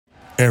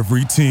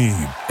Every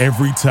team,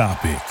 every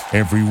topic,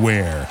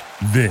 everywhere.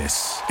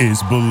 This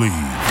is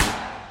Believe.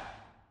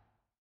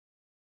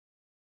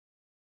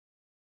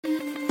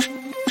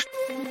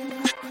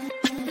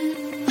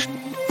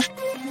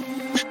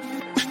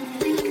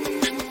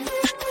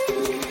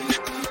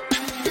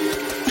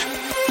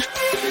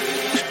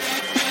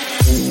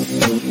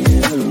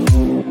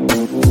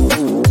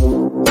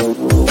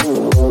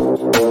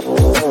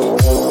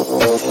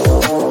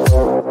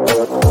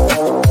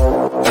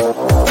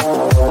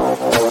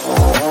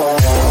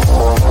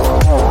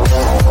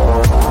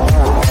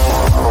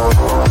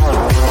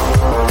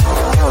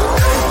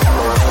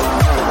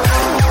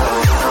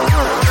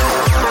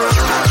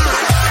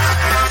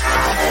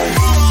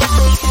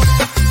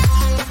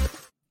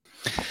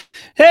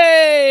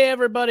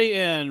 Everybody,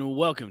 and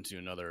welcome to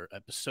another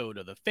episode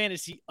of the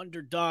Fantasy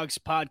Underdogs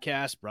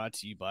podcast, brought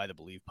to you by the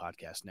Believe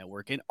Podcast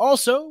Network and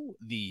also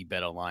the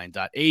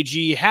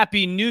BetOnline.ag.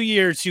 Happy New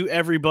Year to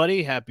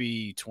everybody.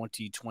 Happy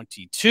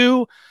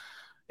 2022.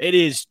 It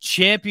is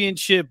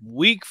championship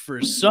week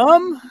for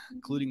some,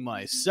 including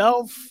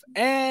myself,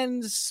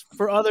 and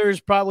for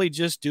others, probably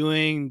just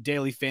doing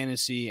daily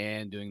fantasy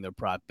and doing their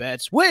prop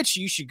bets, which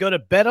you should go to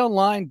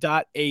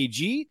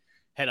BetOnline.ag.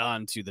 Head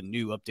on to the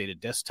new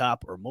updated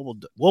desktop or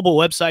mobile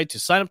website to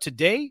sign up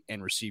today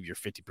and receive your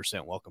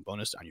 50% welcome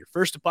bonus on your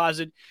first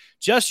deposit.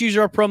 Just use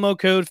our promo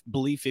code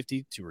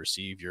BELIEVE50 to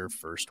receive your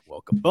first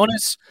welcome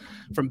bonus.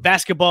 From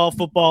basketball,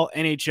 football,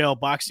 NHL,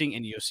 boxing,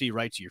 and UFC,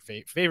 right to your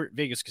favorite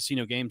Vegas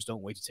casino games.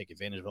 Don't wait to take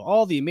advantage of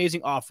all the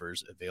amazing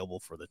offers available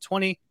for the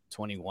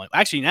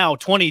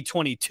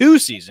 2022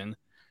 season.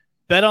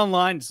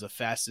 BetOnline is the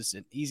fastest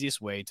and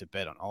easiest way to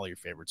bet on all your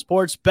favorite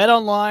sports.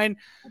 BetOnline,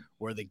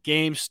 where the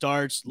game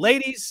starts.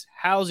 Ladies,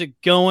 how's it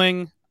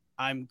going?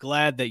 I'm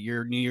glad that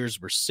your New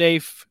Year's were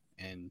safe.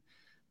 And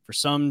for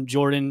some,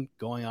 Jordan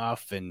going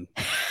off and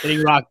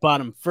hitting rock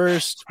bottom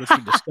first, which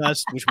we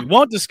discussed, which we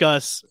won't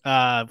discuss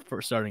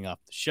for starting off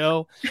the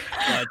show.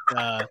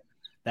 But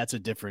that's a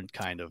different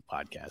kind of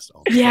podcast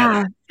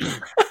altogether. Yeah.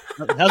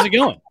 How's it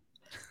going?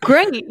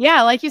 Great.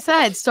 Yeah, like you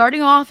said,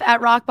 starting off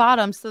at rock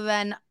bottom. So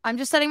then I'm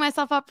just setting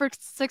myself up for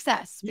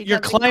success.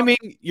 You're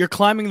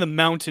climbing the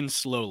mountain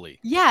slowly.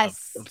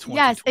 Yes.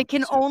 Yes. It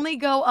can only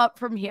go up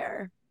from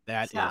here.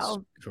 That is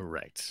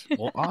correct.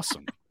 Well,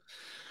 awesome.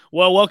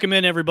 Well, welcome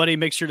in, everybody.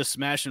 Make sure to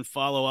smash and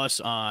follow us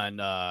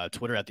on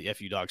Twitter at the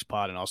FU Dogs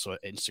Pod and also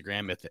at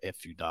Instagram at the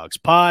FU Dogs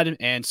Pod,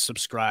 and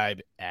subscribe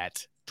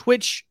at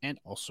Twitch and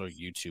also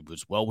YouTube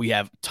as well. We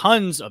have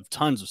tons of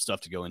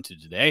stuff to go into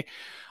today.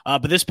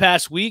 But this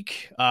past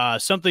week,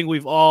 something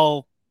we've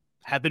all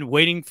have been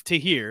waiting to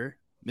hear,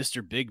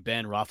 Mr. Big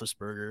Ben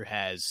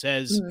Roethlisberger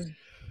says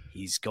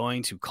he's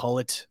going to call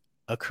it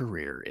a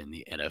career in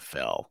the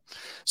NFL.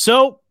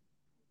 So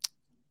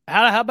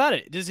how about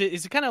it? Is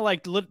it kind of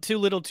like too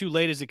little too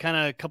late? Is it kind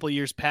of a couple of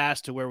years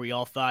past to where we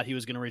all thought he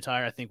was going to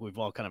retire? I think we've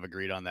all kind of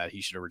agreed on that.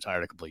 He should have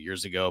retired a couple of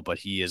years ago, but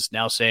he is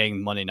now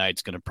saying Monday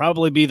night's going to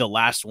probably be the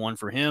last one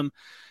for him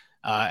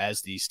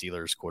as the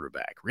Steelers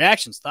quarterback.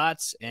 Reactions,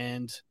 thoughts,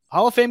 and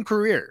Hall of Fame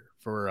career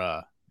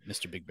for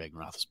Mr. Big Ben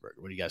Roethlisberger.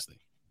 What do you guys think?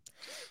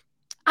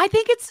 I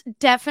think it's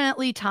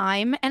definitely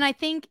time. And I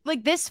think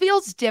like this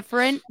feels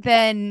different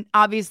than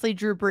obviously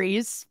Drew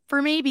Brees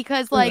for me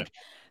because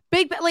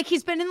Big Ben, like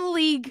he's been in the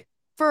league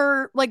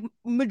for like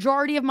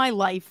majority of my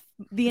life.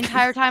 The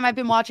entire time I've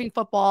been watching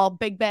football,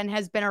 Big Ben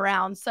has been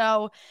around.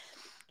 So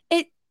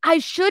I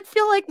should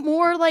feel like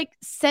more like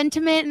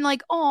sentiment and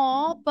like,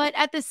 aw, but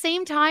at the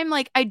same time,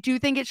 like I do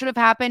think it should have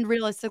happened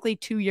realistically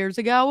 2 years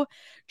ago.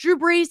 Drew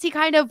Brees,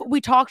 we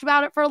talked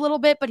about it for a little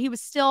bit, but he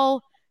was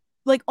still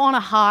like on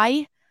a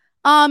high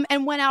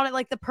and went out at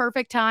like the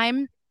perfect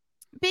time.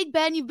 Big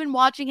Ben, you've been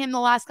watching him the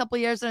last couple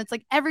of years, and it's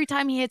like every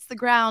time he hits the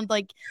ground,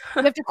 like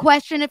you have to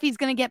question if he's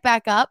going to get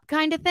back up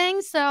kind of thing.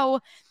 So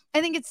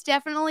I think it's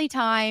definitely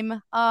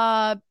time.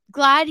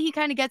 Glad he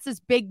kind of gets this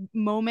big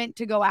moment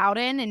to go out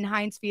in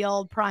Heinz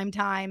Field, prime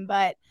time.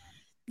 But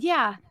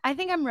yeah, I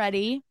think I'm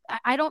ready.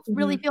 I don't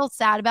really feel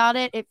sad about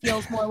it. It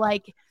feels more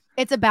like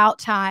it's about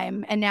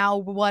time. And now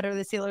what are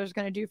the Steelers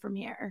going to do from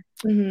here?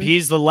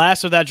 He's the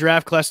last of that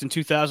draft class in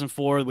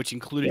 2004, which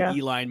included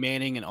Eli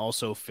Manning and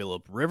also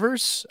Phillip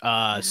Rivers.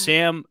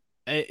 Sam,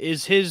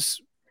 is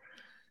his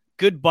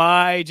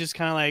goodbye just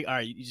kind of like, all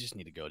right, you just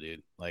need to go,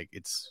 dude. Like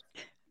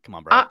come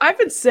on, bro. I've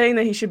been saying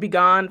that he should be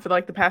gone for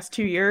like the past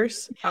 2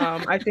 years.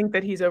 I think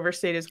that he's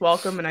overstayed his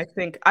welcome. And I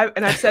think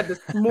I've said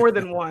this more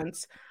than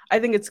once. I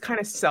think it's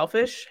kind of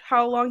selfish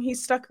how long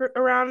he's stuck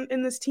around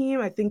in this team.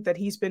 I think that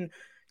he's been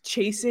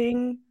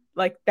chasing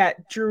like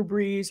that Drew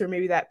Brees or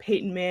maybe that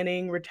Peyton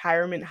Manning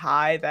retirement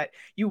high that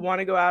you want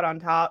to go out on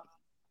top.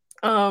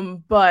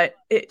 But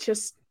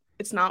it's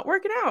not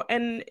working out,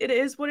 and it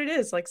is what it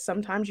is. Like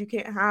sometimes you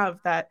can't have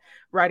that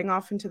riding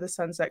off into the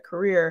sunset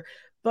career.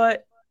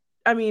 But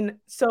I mean,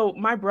 so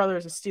my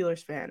brother's a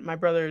Steelers fan. My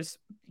brother's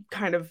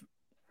kind of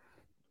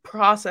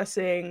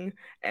processing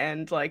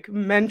and like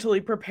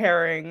mentally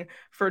preparing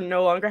for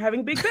no longer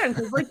having Big Ben.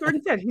 Because like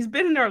Jordan said, he's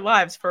been in our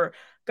lives for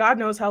God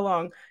knows how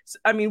long.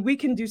 I mean, we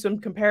can do some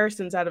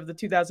comparisons out of the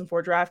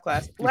 2004 draft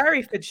class.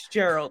 Larry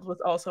Fitzgerald was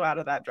also out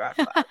of that draft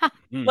class.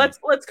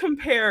 Let's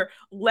compare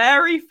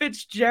Larry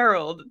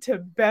Fitzgerald to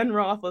Ben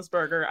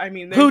Roethlisberger. I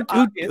mean,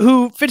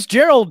 who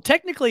Fitzgerald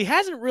technically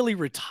hasn't really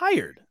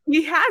retired.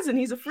 He hasn't.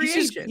 He's a free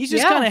agent. He's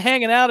just kind of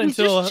hanging out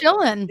until just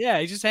chilling. Yeah,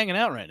 he's just hanging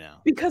out right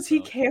now because he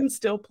can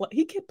still play.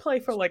 He could play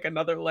for like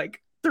another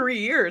 3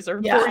 years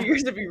or 4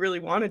 years if he really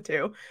wanted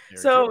to.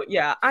 So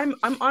yeah, I'm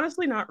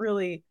honestly not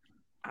really.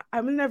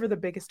 I'm never the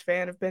biggest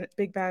fan of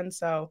Big Ben,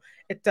 so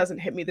it doesn't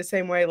hit me the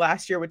same way.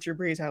 Last year with Drew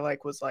Brees, I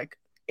was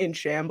in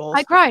shambles.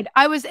 I cried.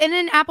 I was in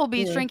an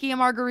Applebee's drinking a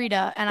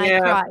margarita, and I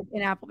cried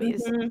in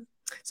Applebee's. Mm-hmm.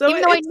 So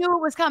even though I knew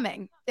it was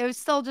coming, it was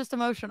still just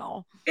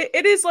emotional.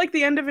 It is like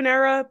the end of an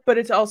era, but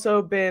it's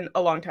also been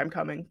a long time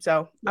coming.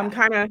 So I'm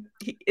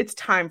it's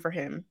time for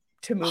him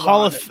to move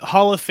on.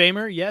 Hall of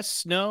Famer,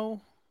 yes,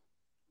 no?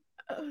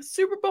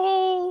 Super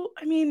Bowl,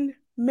 I mean,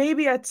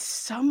 maybe at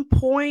some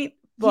point,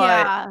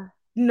 but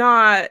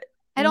not.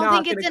 I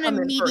don't think it's an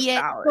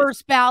immediate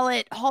first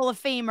ballot Hall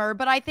of Famer,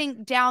 but I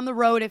think down the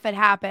road, if it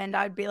happened,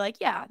 I'd be like,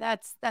 yeah,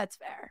 that's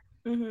fair.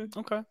 Mm-hmm.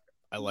 Okay.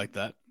 I like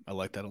that. I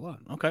like that a lot.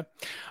 Okay.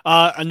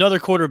 Another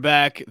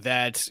quarterback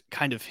that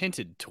kind of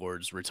hinted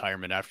towards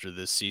retirement after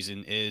this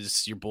season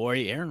is your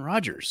boy, Aaron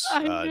Rodgers,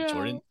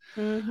 Jordan.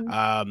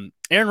 Mm-hmm.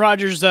 Aaron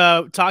Rodgers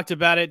talked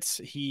about it.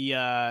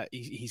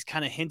 He's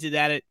kind of hinted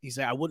at it. He's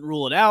like, I wouldn't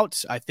rule it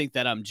out. I think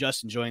that I'm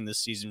just enjoying this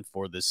season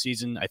for this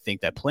season. I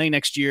think that playing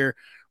next year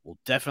will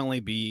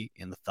definitely be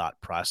in the thought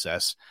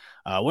process.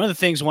 One of the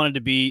things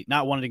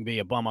not wanting to be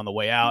a bum on the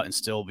way out and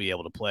still be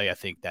able to play. I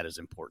think that is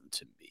important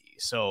to me.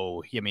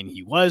 So,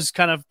 he was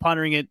kind of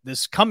pondering it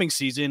this coming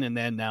season, and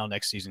then now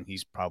next season,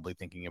 he's probably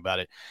thinking about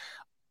it.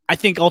 I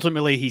think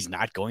ultimately he's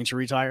not going to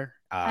retire.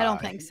 I don't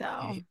think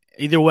so.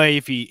 Either way,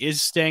 if he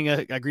is staying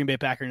a Green Bay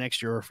Packer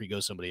next year or if he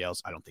goes somebody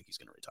else, I don't think he's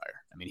going to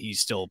retire. I mean, he's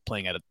still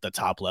playing at the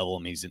top level. I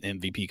mean, he's an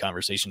MVP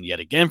conversation yet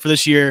again for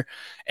this year,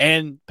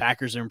 and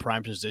Packers are in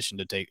prime position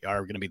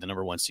are going to be the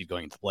number one seed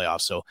going into the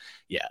playoffs. So,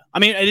 yeah. I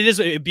mean,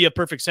 it'd be a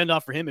perfect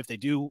send-off for him if they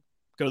do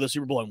go to the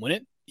Super Bowl and win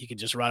it. He can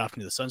just ride off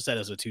into the sunset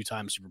as a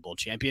 2-time Super Bowl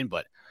champion.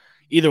 But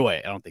either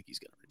way, I don't think he's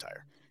going to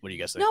retire. What do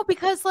you guys think? No,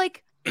 because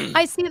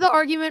I see the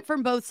argument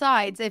from both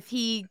sides. If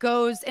he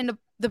goes into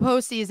the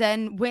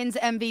postseason, wins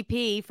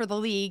MVP for the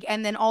league,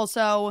 and then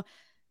also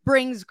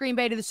brings Green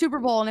Bay to the Super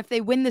Bowl, and if they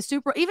win the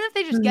Super Bowl, even if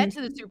they just get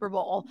to the Super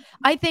Bowl,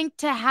 I think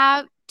to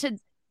have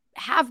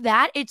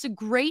that, it's a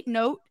great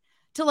note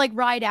to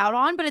ride out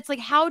on, but it's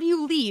how do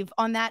you leave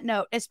on that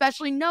note,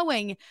 especially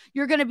knowing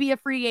you're going to be a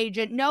free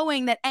agent,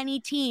 knowing that any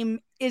team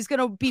is going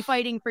to be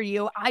fighting for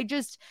you. I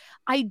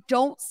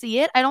don't see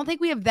it. I don't think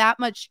we have that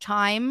much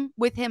time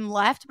with him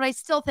left, but I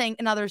still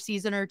think another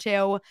season or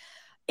two.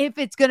 If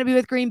it's going to be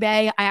with Green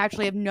Bay, I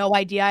actually have no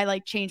idea. I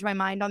change my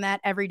mind on that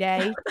every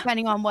day,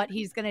 depending on what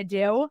he's going to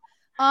do.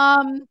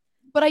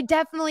 But I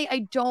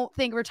don't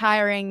think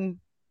retiring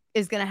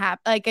is going to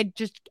happen.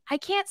 I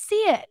can't see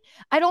it.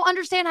 I don't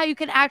understand how you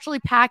can actually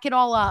pack it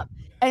all up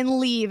and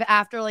leave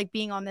after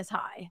being on this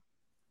high.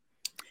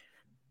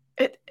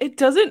 It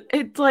doesn't,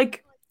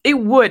 it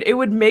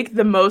would make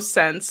the most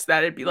sense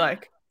that it'd be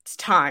it's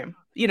time,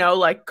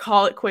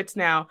 call it quits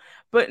now.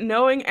 But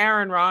knowing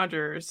Aaron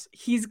Rodgers,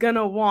 he's going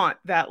to want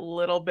that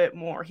little bit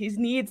more. He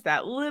needs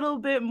that little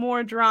bit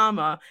more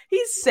drama.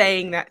 He's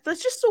saying that.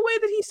 That's just the way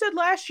that he said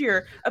last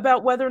year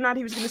about whether or not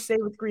he was going to stay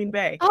with Green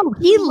Bay. Oh,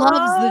 he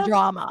loves the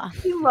drama.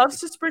 He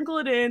loves to sprinkle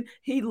it in.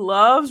 He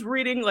loves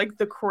reading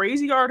the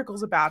crazy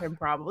articles about him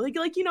probably.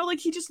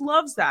 He just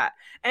loves that.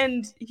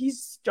 And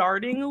he's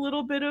starting a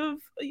little bit of,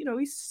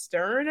 he's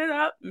stirring it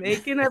up,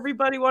 making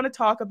everybody want to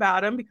talk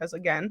about him because,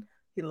 again,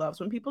 he loves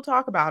when people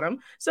talk about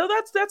him. So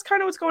that's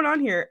kind of what's going on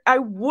here. I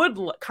would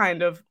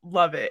kind of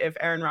love it if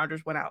Aaron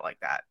Rodgers went out like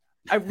that.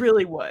 I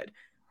really would.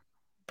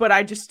 But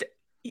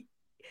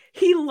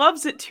he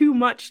loves it too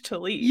much to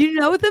leave.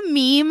 The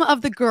meme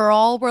of the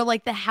girl where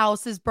the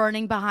house is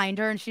burning behind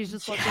her and she's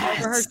just looking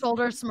over her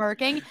shoulder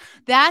smirking?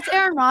 That's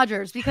Aaron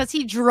Rodgers, because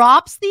he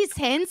drops these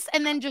hints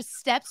and then just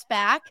steps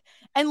back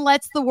and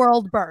lets the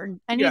world burn.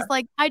 And he's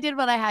like, I did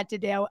what I had to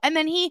do. And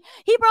then he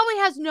probably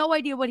has no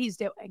idea what he's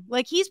doing.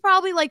 He's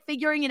probably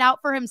figuring it out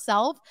for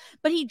himself,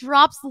 but he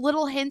drops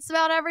little hints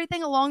about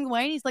everything along the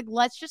way. And he's like,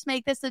 let's just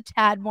make this a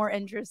tad more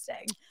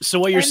interesting.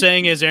 So what you're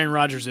saying is Aaron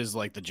Rodgers is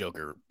the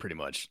Joker, pretty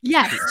much.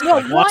 Yes.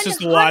 Wants us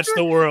to watch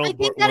the world. I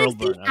think that is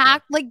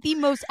the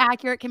most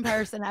accurate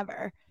comparison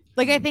ever.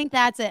 I think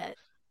that's it.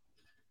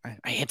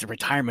 I hit the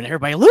retirement.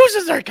 Everybody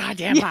loses their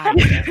goddamn mind.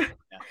 Yeah.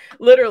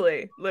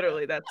 Literally,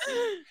 that's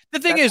the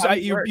thing. Is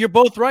you're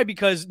both right,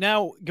 because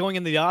now going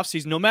into the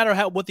offseason, no matter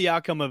what the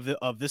outcome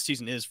of this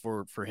season is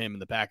for him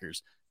and the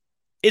Packers,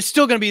 it's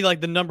still going to be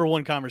the number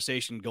one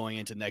conversation going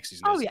into next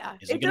season. Oh,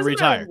 is he going to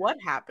retire? What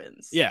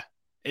happens? Yeah,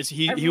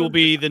 he will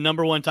be the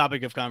number one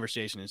topic of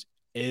conversation.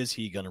 Is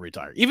he going to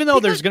retire? Even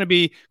though there's going to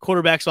be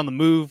quarterbacks on the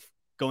move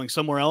going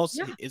somewhere else,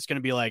 it's going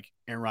to be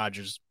Aaron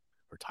Rodgers,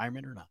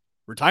 retirement or not,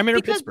 retirement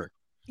or Pittsburgh.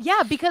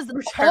 Yeah, because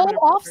the whole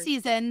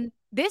offseason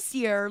this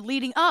year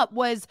leading up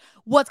was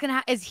what's going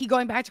to is he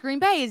going back to Green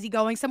Bay? Is he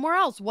going somewhere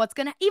else? What's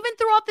going to even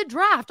throughout the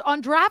draft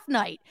on draft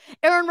night,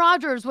 Aaron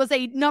Rodgers was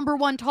a number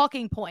one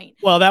talking point.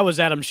 Well, that was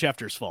Adam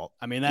Schefter's fault.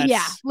 I mean,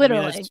 that's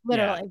literally.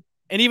 Yeah.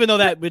 And even though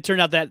it turned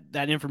out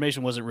that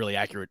information wasn't really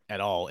accurate at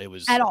all, it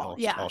was all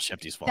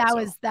Schefter's fault.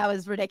 That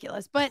was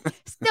ridiculous. But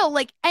still,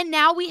 and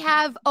now we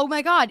have, oh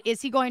my God, is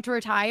he going to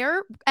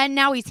retire? And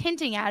now he's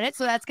hinting at it,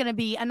 so that's going to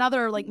be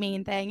another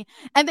main thing.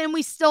 And then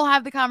we still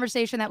have the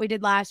conversation that we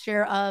did last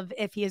year of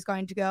if he is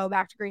going to go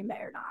back to Green Bay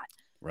or not.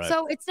 Right.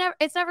 So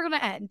it's never going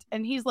to end,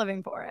 and he's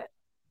living for it.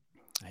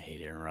 I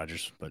hate Aaron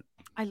Rodgers, but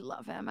I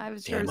love him. I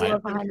was damn,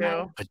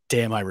 but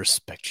damn, I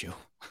respect you.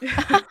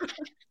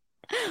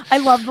 I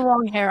love the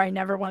long hair. I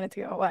never want it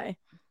to go away.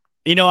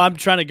 I'm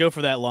trying to go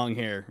for that long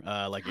hair,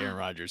 like Aaron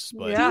Rodgers,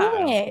 but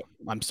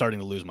I'm starting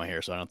to lose my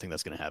hair, so I don't think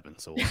that's going to happen.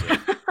 So we'll see.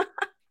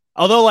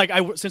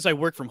 Although, since I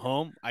work from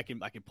home, I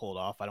can pull it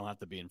off. I don't have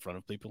to be in front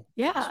of people.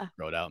 Yeah, just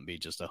throw it out and be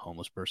just a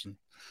homeless person.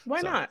 Why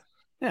not?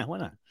 Yeah, why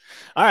not?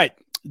 All right.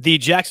 The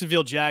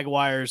Jacksonville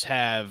Jaguars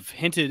have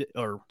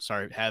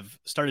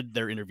started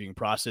their interviewing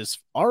process,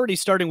 already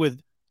starting with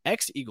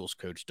ex-Eagles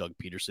coach Doug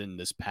Peterson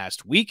this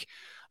past week.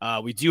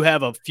 We do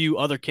have a few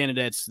other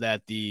candidates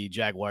that the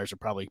Jaguars are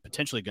probably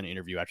potentially going to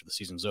interview after the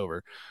season's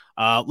over.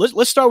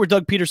 Let's start with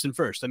Doug Peterson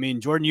first. I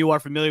mean, Jordan, you are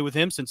familiar with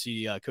him since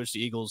he coached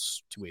the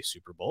Eagles to a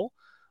Super Bowl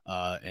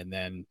and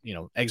then,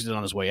 exited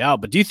on his way out.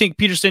 But do you think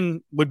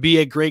Peterson would be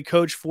a great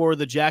coach for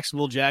the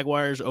Jacksonville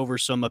Jaguars over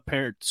some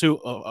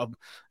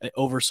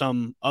over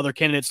some other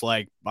candidates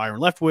like Byron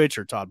Leftwich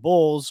or Todd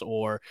Bowles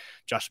or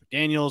Josh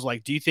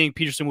McDaniels? Do you think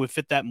Peterson would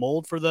fit that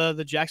mold for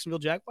the Jacksonville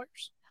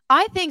Jaguars?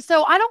 I think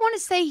so. I don't want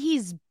to say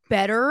he's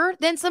better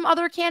than some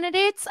other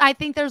candidates. I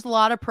think there's a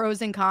lot of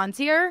pros and cons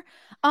here.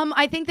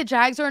 I think the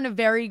Jags are in a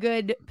very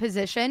good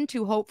position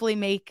to hopefully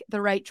make the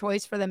right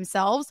choice for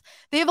themselves.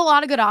 They have a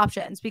lot of good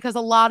options because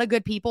a lot of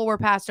good people were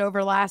passed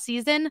over last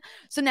season.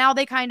 So now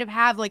they kind of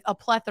have a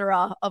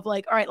plethora of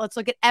all right, let's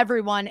look at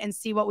everyone and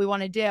see what we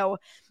want to do.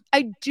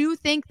 I do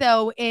think,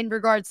 though, in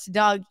regards to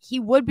Doug, he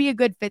would be a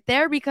good fit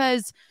there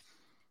because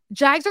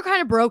Jags are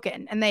kind of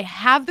broken and they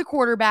have the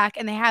quarterback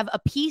and they have a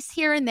piece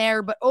here and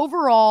there, but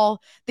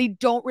overall they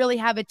don't really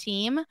have a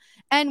team.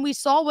 And we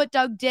saw what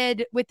Doug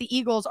did with the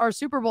Eagles, our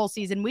Super Bowl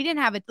season. We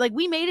didn't have it.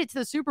 We made it to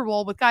the Super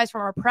Bowl with guys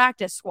from our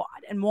practice squad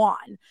and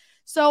won.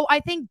 So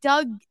I think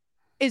Doug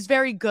is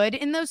very good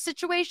in those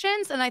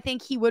situations. And I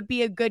think he would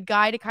be a good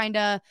guy to kind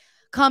of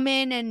come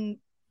in, and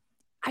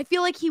I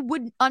feel like he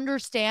would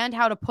understand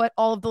how to put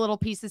all of the little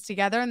pieces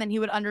together, and then he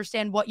would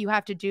understand what you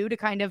have to do to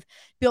kind of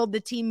build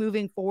the team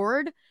moving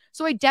forward.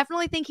 So I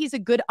definitely think he's a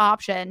good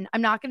option.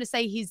 I'm not going to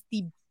say he's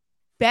the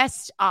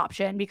best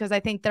option because I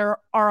think there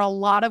are a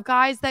lot of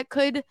guys that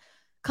could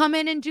come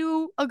in and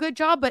do a good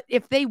job. But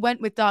if they went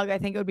with Doug, I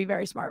think it would be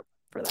very smart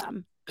for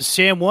them.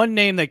 Sam, one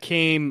name that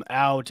came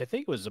out, I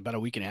think it was about a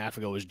week and a half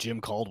ago, was Jim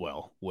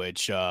Caldwell,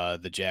 which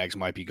the Jags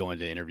might be going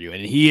to interview.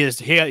 And he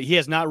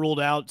has not ruled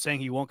out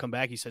saying he won't come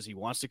back. He says he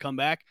wants to come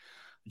back.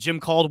 Jim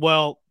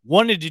Caldwell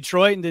wanted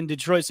Detroit, and then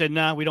Detroit said,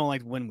 nah, we don't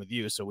like to win with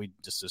you, so we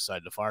just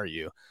decided to fire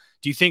you.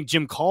 Do you think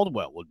Jim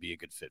Caldwell would be a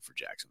good fit for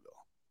Jacksonville?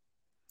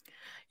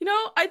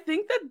 I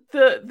think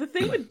that the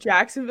thing with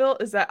Jacksonville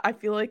is that I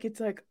feel like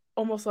it's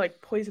almost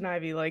like poison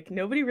ivy.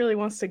 Nobody really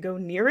wants to go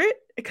near it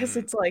because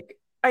it's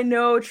I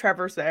know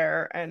Trevor's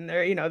there and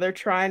they're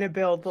trying to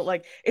build,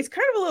 but it's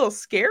kind of a little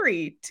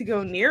scary to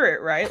go near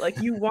it, right?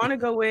 You want to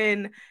go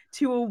in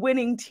to a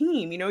winning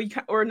team,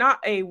 or not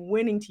a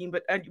winning team,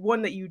 but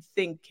one that you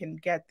think can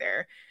get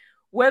there.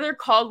 Whether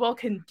Caldwell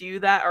can do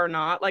that or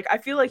not, I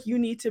feel like you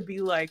need to be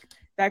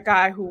that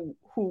guy who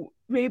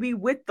maybe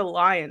with the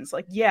Lions,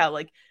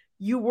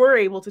 you were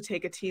able to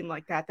take a team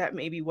like that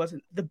maybe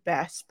wasn't the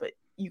best, but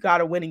you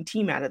got a winning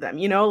team out of them,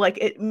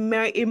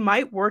 it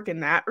might work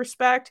in that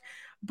respect.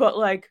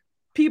 But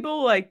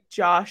people like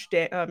Josh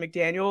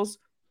McDaniels,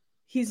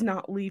 he's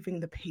not leaving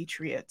the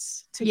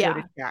Patriots to go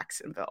to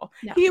Jacksonville.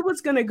 No. He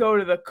was going to go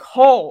to the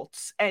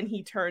Colts and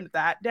he turned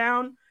that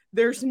down.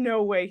 There's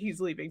no way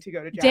he's leaving to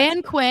go to Jacksonville.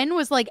 Dan Quinn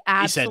was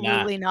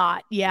absolutely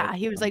not. Yeah,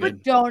 he was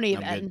but don't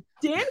even.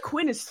 Dan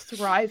Quinn is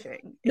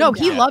thriving. No,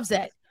 he loves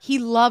it. He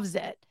loves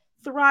it.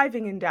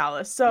 Thriving in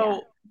Dallas.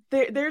 So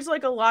there's a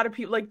lot of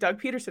people Doug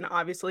Peterson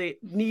obviously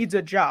needs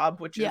a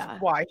job, which is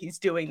why he's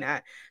doing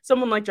that.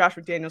 Someone like Josh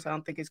McDaniels, I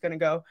don't think he's going to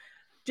go.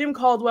 Jim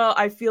Caldwell,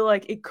 I feel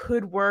like it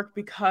could work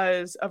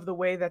because of the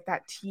way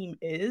that team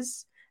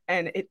is.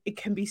 And it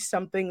can be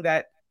something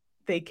that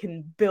they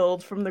can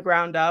build from the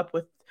ground up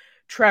with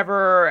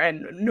Trevor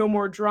and no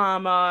more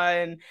drama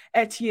and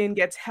Etienne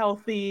gets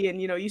healthy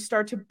and, you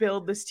start to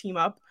build this team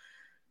up.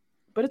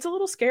 But it's a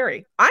little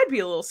scary. I'd be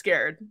a little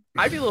scared.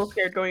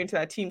 Going into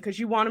that team because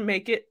you want to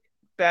make it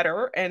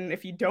better. And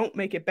if you don't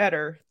make it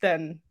better,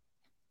 then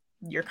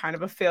you're kind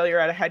of a failure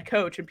at a head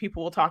coach and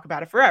people will talk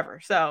about it forever.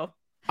 So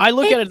I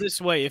look at it this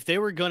way. If they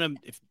were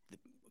if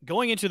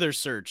going into their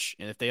search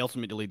and if they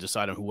ultimately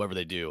decide on whoever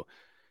they do,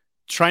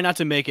 try not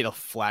to make it a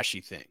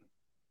flashy thing.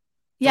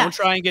 Don't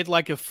try and get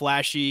a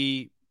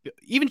flashy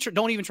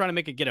don't even try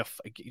to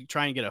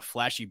try and get a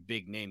flashy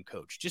big name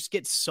coach. Just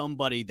get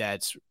somebody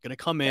that's going to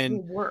come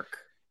in. Will work.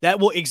 That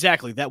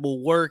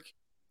will work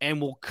and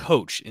will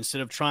coach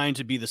instead of trying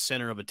to be the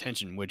center of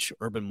attention, which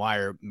Urban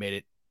Meyer made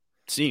it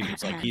seem.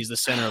 It's like he's the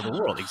center of the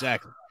world.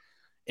 Exactly.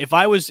 If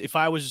I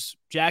was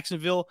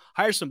Jacksonville,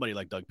 hire somebody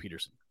like Doug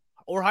Peterson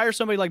or hire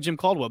somebody like Jim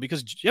Caldwell,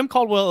 because Jim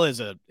Caldwell is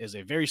a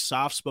very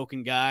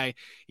soft-spoken guy.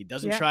 He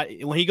doesn't try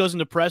when he goes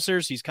into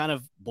pressers, he's kind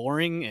of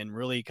boring and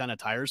really kind of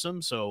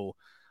tiresome. So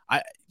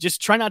I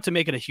just try not to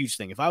make it a huge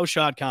thing. If I was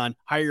Shad Khan,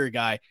 hire a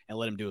guy and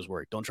let him do his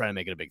work. Don't try to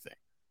make it a big thing.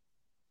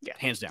 Yeah,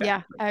 hands down.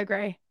 Yeah, I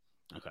agree.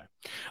 Okay.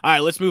 All right,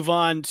 let's move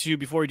on to,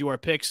 before we do our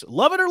picks,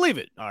 love it or leave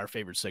it, our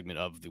favorite segment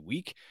of the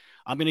week.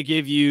 I'm going to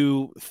give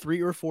you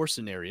 3 or 4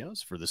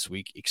 scenarios for this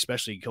week,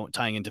 especially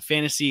tying into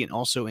fantasy and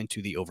also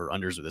into the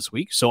over-unders of this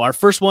week. So our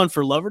first one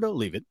for love it or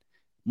leave it,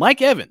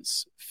 Mike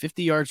Evans,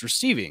 50 yards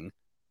receiving,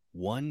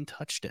 1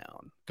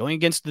 touchdown, going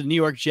against the New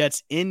York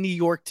Jets in New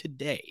York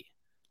today.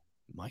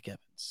 Mike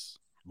Evans.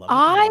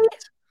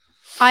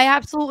 I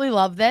absolutely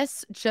love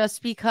this,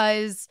 just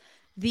because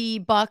the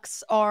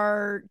Bucks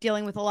are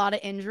dealing with a lot of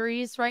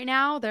injuries right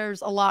now.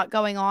 There's a lot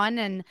going on,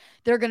 and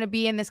they're going to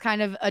be in this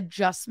kind of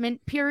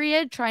adjustment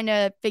period, trying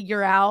to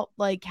figure out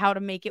like how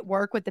to make it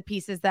work with the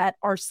pieces that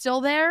are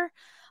still there.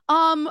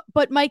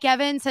 But Mike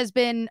Evans has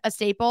been a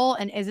staple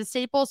and is a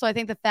staple. So I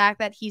think the fact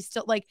that he's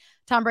still, like,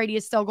 Tom Brady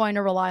is still going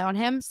to rely on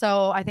him.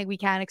 So I think we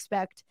can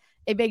expect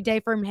a big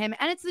day from him.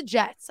 And it's the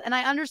Jets. And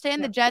I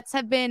understand the Jets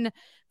have been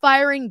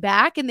firing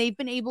back and they've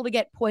been able to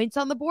get points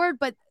on the board,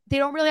 but they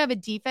don't really have a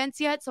defense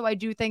yet. So I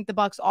do think the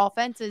Bucks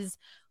offense is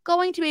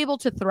going to be able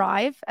to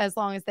thrive as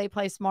long as they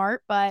play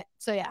smart. But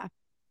so, yeah,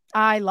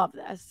 I love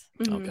this.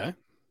 Okay.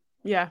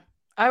 Yeah,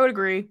 I would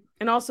agree.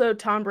 And also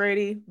Tom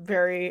Brady,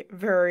 very,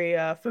 very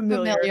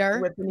familiar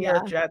with the New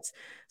York Jets.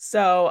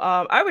 So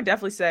I would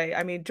definitely say,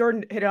 I mean,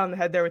 Jordan hit it on the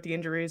head there with the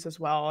injuries as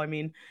well. I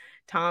mean,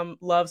 Tom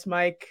loves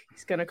Mike.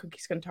 He's gonna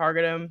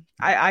target him.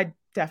 I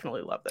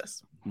definitely love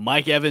this.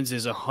 Mike Evans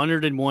is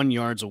 101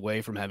 yards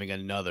away from having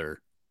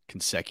another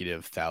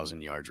consecutive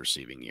 1,000 yards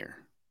receiving year.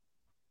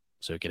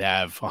 So he could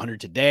have 100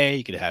 today.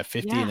 He could have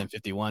 50 and then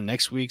 51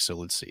 next week. So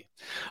let's see.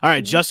 All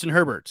right, Justin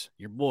Herbert,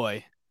 your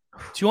boy,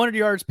 200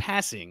 yards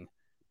passing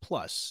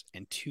plus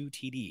and 2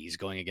 TDs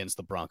going against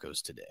the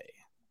Broncos today.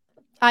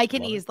 I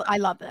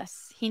love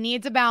this. He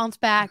needs a bounce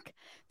back.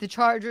 The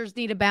Chargers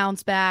need a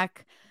bounce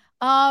back.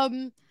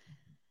 Last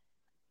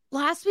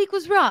week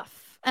was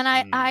rough, and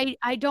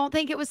I don't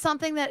think it was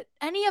something that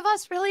any of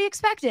us really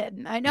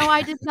expected. I know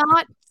I did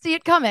not see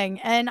it coming,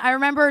 and I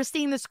remember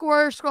seeing the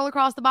score scroll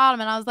across the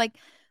bottom, and I was like,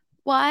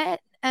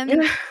 what? And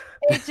it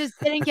just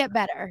didn't get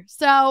better.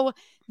 So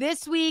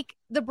this week,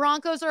 the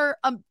Broncos are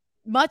a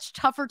much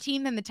tougher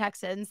team than the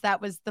Texans.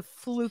 That was the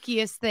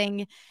flukiest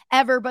thing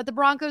ever, but the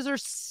Broncos are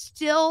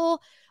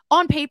still,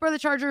 on paper, the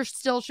Chargers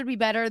still should be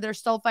better. They're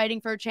still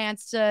fighting for a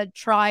chance to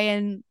try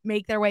and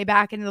make their way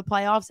back into the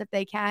playoffs if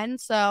they can.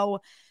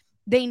 So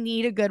they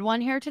need a good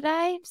one here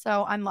today.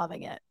 So I'm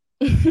loving it.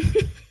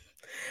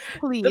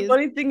 Please. The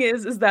funny thing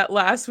is that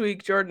last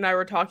week, Jordan and I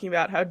were talking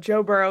about how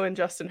Joe Burrow and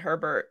Justin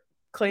Herbert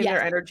claim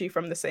their energy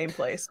from the same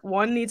place.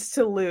 One needs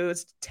to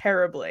lose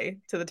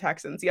terribly to the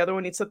Texans. The other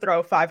one needs to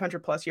throw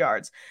 500 plus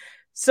yards.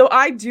 So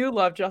I do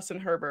love Justin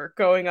Herbert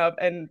going up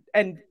and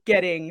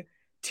getting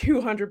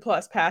 200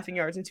 plus passing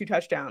yards and 2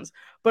 touchdowns.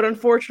 But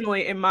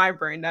unfortunately, in my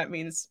brain, that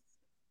means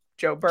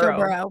Joe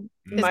Burrow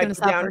might be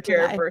down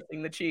here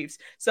versing the Chiefs.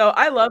 So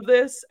I love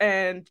this.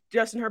 And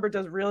Justin Herbert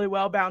does really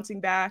well bouncing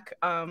back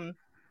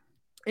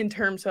in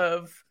terms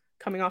of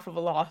coming off of a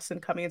loss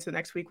and coming into the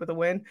next week with a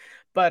win.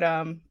 But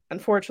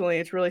unfortunately,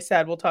 it's really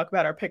sad. We'll talk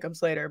about our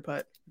pick'ems later,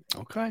 but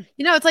okay.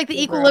 You know, it's like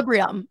the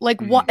equilibrium.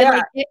 Like what?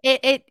 Like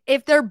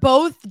if they're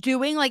both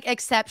doing like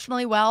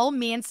exceptionally well,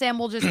 me and Sam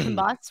will just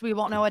combust. We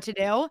won't know what to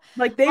do.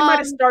 Like they might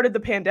have started the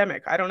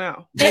pandemic. I don't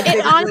know.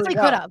 It honestly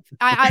could have.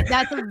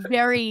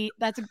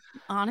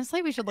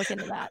 Honestly, we should look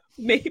into that.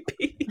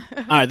 Maybe.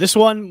 All right, this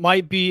one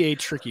might be a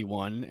tricky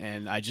one,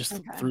 and I just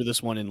threw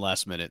this one in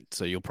last minute,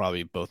 so you'll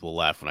probably both will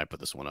laugh when I put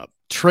this one up.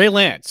 Trey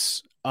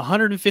Lance,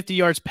 150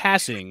 yards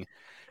passing,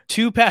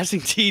 2 passing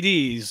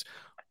TDs,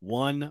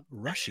 1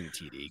 rushing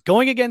TD,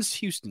 going against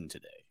Houston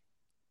today.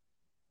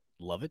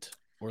 Love it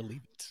or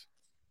leave it?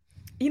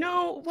 You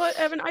know what,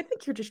 Evan? I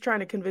think you're just trying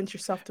to convince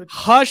yourself to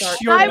hush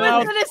your mouth. I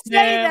was going to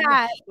say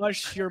that.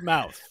 Hush your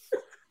mouth.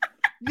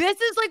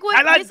 This is like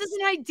what this is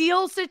an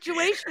ideal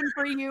situation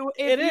for you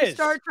if you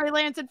start Trey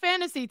Lance in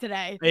fantasy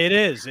today. It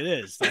is.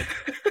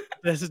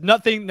 This is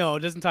nothing. No,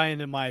 it doesn't tie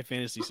into my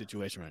fantasy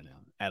situation right now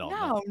at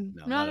all.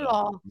 No, not at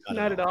all.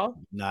 Not at all.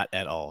 Not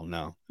at all.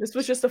 No. This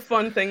was just a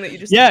fun thing that you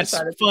just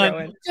decided to throw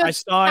in. I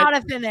saw out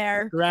of thin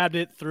air, grabbed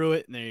it, threw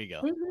it, and there you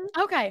go.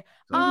 Mm-hmm. Okay.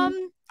 I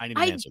need an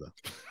answer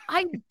though.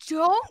 I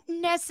don't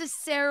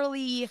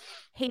necessarily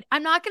hate.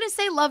 I'm not going to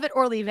say love it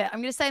or leave it.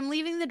 I'm going to say I'm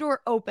leaving the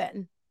door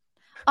open.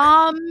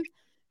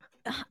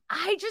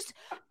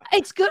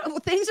 It's good.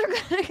 Things are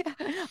gonna.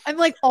 I'm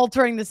like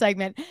altering the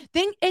segment.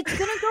 It's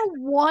gonna go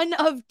one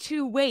of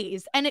 2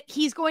 ways, and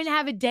he's going to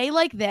have a day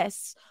like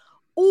this,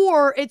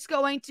 or it's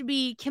going to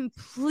be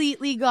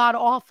completely god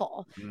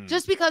awful.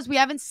 Just because we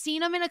haven't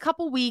seen him in a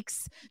couple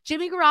weeks.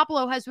 Jimmy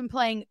Garoppolo has been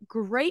playing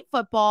great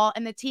football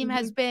and the team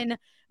has been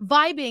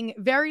vibing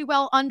very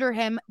well under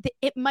him.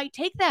 It might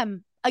take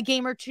them a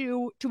game or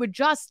two to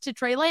adjust to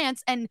Trey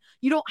Lance, and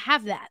you don't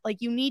have that.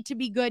 Like, you need to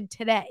be good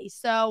today.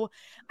 So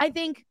I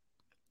think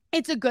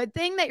it's a good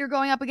thing that you're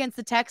going up against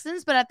the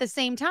Texans, but at the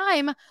same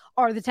time,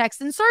 are the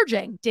Texans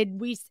surging?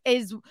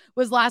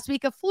 Was last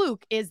week a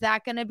fluke? Is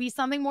that going to be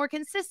something more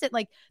consistent?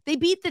 Like, they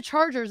beat the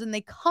Chargers and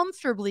they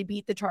comfortably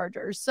beat the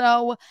Chargers.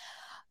 So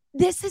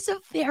this is a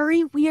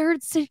very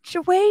weird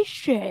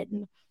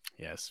situation.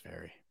 Yes,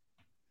 very.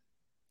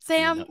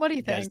 Sam, what do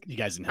you think? You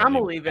guys didn't I'm have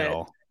gonna me leave at it.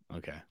 all.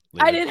 Okay.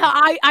 I didn't.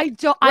 I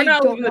don't. We're I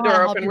not don't leaving the know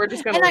door how open. to- We're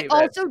just gonna And leave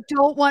I it. also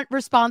don't want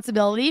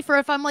responsibility for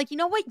if I'm like, you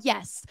know what?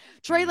 Yes,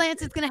 Trey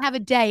Lance is going to have a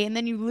day, and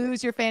then you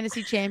lose your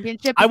fantasy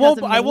championship. I because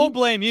of won't me.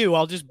 blame you.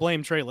 I'll just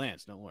blame Trey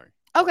Lance. Don't worry.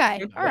 Okay.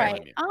 I All right.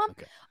 blame you.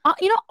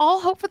 Okay.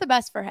 I'll hope for the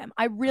best for him.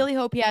 I really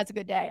hope he has a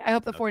good day. I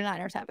hope the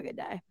 49ers have a good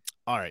day.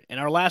 All right. And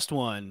our last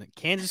one,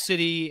 Kansas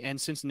City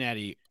and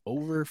Cincinnati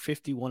over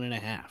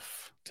 51.5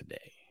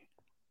 today.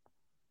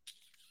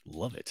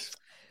 Love it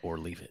or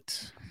leave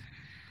it.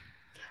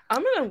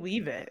 I'm gonna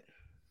leave it.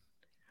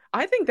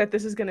 I think that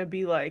this is gonna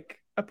be like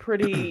a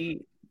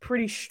pretty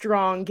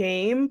strong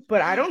game, but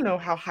I don't know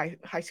how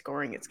high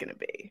scoring it's gonna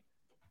be.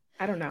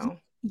 I don't know.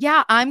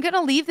 Yeah, I'm going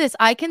to leave this.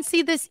 I can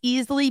see this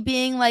easily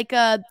being like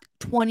a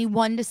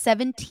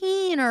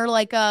 21-17 or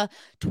like a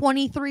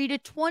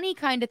 23-20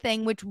 kind of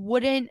thing, which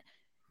wouldn't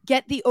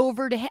get the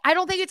over to hit. I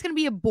don't think it's going to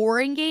be a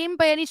boring game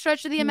by any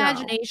stretch of the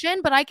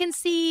imagination, but I can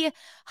see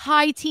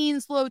high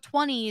teens, low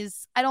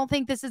 20s. I don't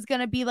think this is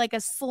going to be like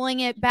a sling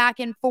it back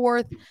and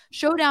forth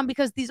showdown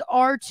because these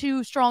are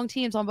two strong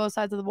teams on both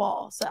sides of the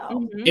ball.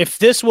 So if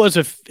this was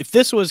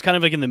kind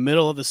of like in the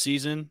middle of the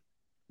season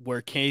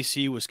where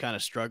KC was kind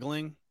of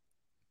struggling,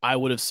 I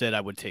would have said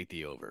I would take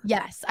the over.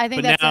 Yes, I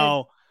think but that's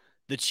now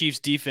the Chiefs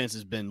defense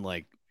has been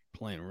like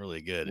playing really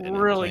good and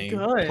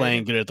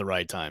playing good at the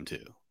right time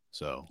too.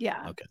 So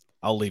yeah, okay,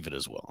 I'll leave it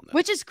as well.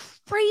 Which is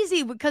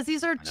crazy because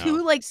these are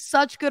two like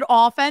such good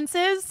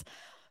offenses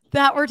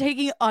that we're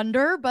taking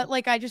under, but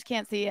like I just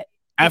can't see it.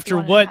 After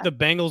what the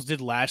Bengals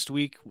did last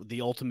week,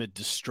 the ultimate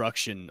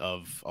destruction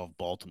of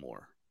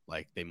Baltimore,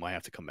 like they might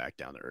have to come back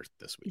down to earth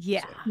this week.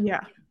 Yeah,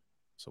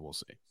 So we'll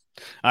see.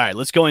 All right,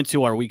 let's go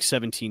into our Week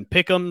 17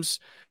 pick'ems.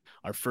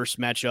 Our first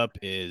matchup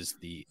is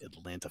the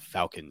Atlanta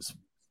Falcons,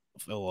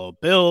 Buffalo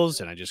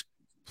Bills, and I just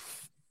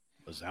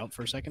was out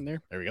for a second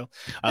there. There we go.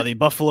 The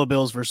Buffalo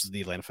Bills versus the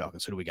Atlanta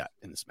Falcons. Who do we got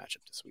in this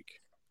matchup this week?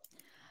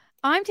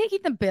 I'm taking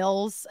the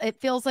Bills. It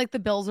feels like the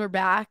Bills are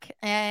back,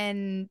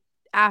 and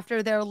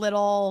after their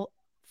little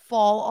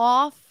fall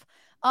off,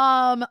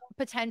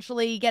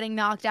 potentially getting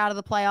knocked out of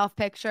the playoff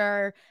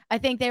picture, I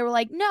think they were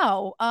like,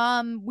 no,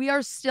 we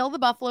are still the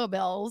Buffalo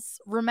Bills.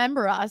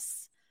 Remember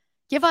us,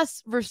 give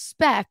us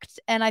respect.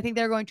 And I think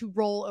they're going to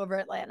roll over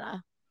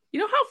Atlanta. You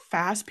know how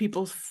fast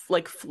people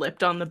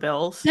flipped on the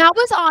Bills? That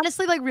was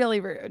honestly like really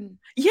rude.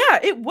 Yeah,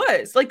 it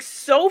was like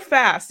so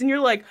fast. And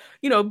you're like,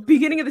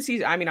 beginning of the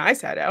season. I mean, I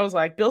said it. I was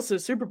like, Bills to the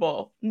Super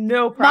Bowl.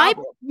 No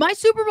problem. My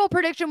Super Bowl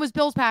prediction was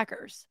Bills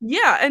Packers.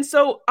 Yeah. And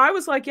so I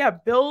was like, yeah,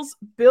 Bills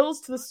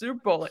to the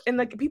Super Bowl. And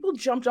like people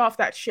jumped off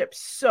that ship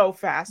so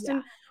fast. Yeah.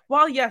 And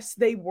while, yes,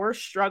 they were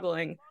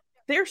struggling,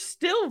 they're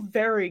still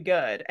very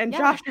good. And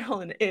Josh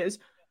Allen is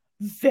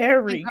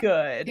very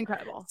good.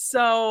 Incredible.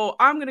 So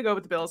I'm going to go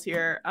with the Bills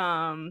here.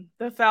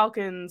 The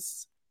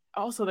Falcons,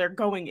 also, they're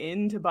going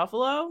into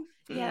Buffalo.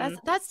 Yeah,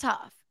 that's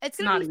tough.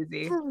 It's not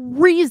easy.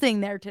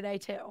 Freezing there today,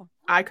 too.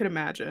 I could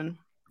imagine.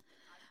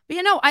 But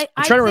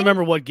I'm trying to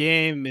remember what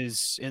game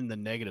is in the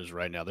negatives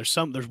right now. There's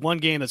one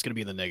game that's going to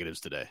be in the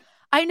negatives today.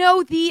 I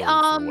know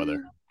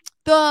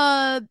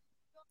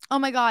oh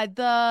my God,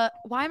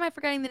 why am I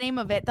forgetting the name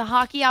of it? The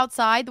Hockey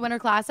Outside, the Winter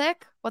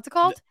Classic. What's it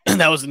called?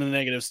 That was in the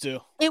negatives too.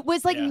 It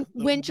was like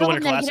wind chill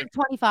negative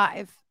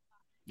 25.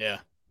 Yeah.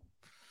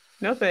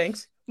 No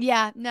thanks.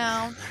 Yeah,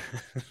 no.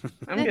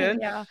 I'm good.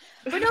 Yeah.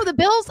 But no, the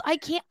Bills, I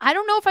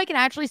don't know if I can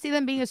actually see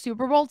them being a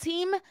Super Bowl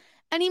team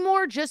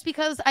anymore just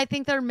because I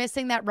think they're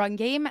missing that run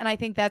game and I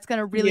think that's going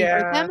to really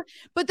hurt them.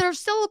 But they're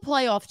still a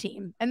playoff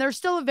team and they're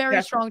still a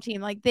very strong team.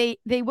 Like they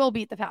will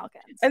beat the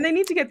Falcons. And they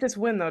need to get this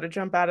win though to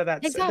jump out of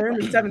that. Exactly. They're in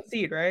the 7th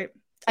seed, right?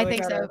 So I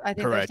think so. I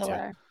think they're still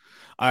there.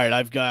 All right,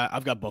 I've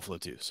got Buffalo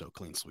too, so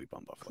clean sweep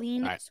on Buffalo.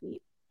 Clean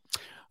sweep.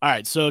 All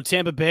right, so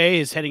Tampa Bay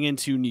is heading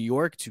into New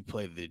York to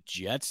play the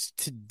Jets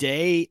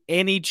today.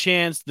 Any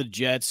chance the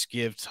Jets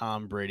give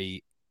Tom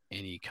Brady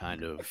any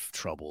kind of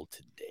trouble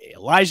today?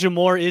 Elijah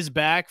Moore is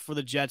back for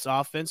the Jets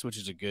offense, which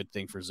is a good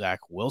thing for Zach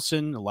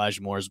Wilson.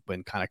 Elijah Moore has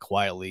been kind of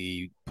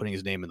quietly putting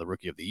his name in the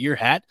Rookie of the Year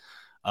hat.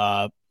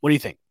 What do you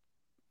think?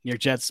 New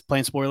York Jets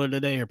playing spoiler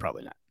today or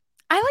probably not?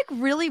 I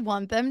really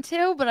want them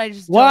to, but I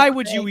just Why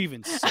would you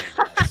even say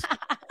that?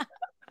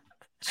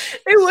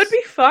 It would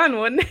be fun,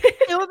 wouldn't it?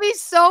 It would be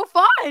so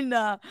fun.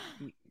 No.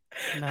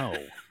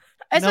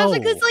 Especially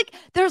because like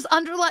there's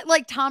underlying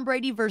like Tom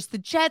Brady versus the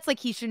Jets, like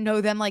he should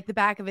know them like the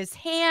back of his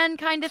hand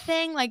kind of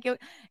thing. Like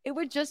it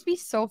would just be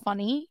so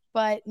funny.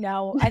 But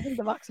no, I think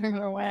the Bucs are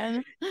gonna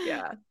win.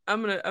 Yeah,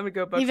 I'm gonna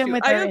go Bucs Even too.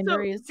 with I their also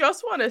injuries.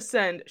 just want to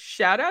send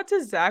shout out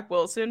to Zach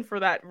Wilson for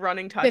that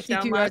running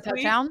touchdown 52-yard last week.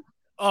 touchdown.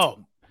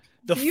 Oh,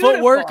 the Beautiful.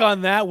 footwork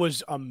on that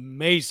was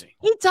amazing.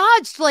 He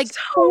dodged like So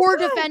 4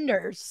 good.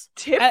 defenders.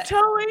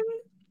 Tiptoeing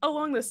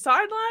along the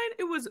sideline.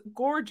 It was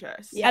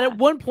gorgeous. Yeah. And at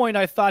one point,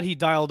 I thought he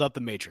dialed up the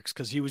Matrix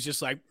because he was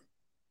just like,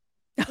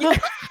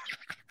 the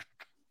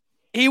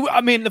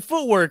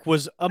footwork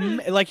was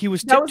like he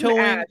was That was an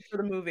tiptoeing. ad for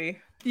the movie.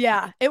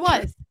 Yeah, it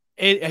was.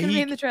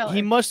 In the trailer.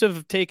 He must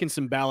have taken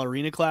some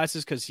ballerina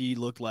classes because he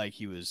looked like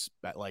he was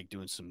like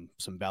doing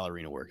some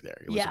ballerina work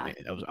there. It was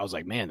amazing. I was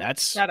like, man,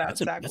 that's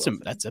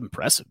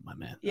impressive, my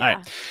man. Yeah. All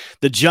right,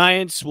 the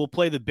Giants will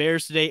play the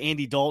Bears today.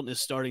 Andy Dalton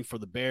is starting for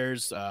the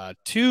Bears.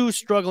 2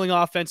 struggling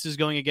offenses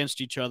going against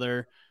each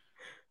other.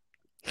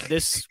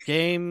 This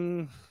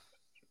game,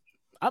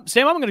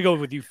 Sam, I'm going to go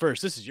with you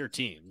first. This is your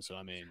team, so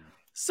I mean.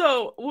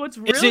 So what's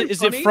really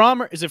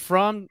funny?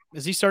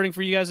 Is he starting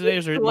for you guys today? Or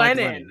is it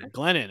Glennon?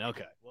 Glennon,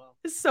 okay. Well,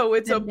 So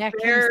it's a Bears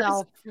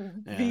himself.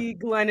 v.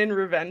 Glennon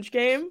revenge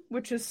game,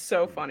 which is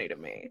so funny to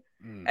me.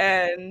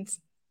 And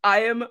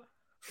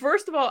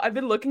first of all, I've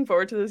been looking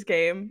forward to this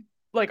game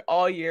like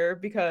all year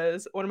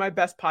because one of my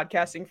best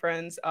podcasting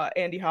friends,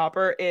 Andy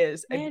Hopper,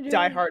 is a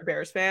diehard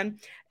Bears fan.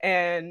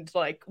 And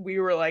like we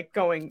were like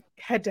going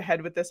head to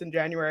head with this in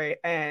January.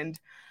 And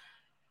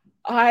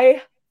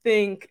I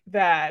think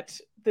that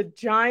the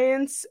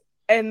Giants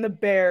and the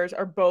Bears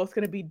are both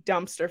going to be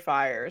dumpster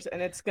fires,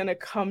 and it's going to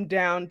come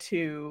down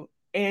to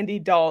Andy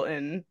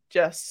Dalton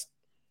just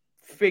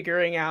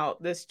figuring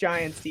out this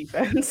Giants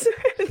defense.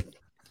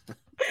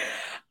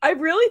 I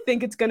really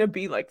think it's going to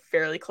be like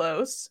fairly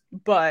close,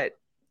 but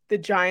the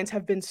Giants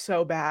have been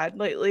so bad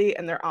lately,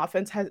 and their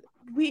offense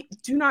we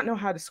do not know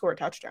how to score a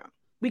touchdown.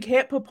 We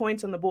can't put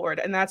points on the board,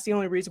 and that's the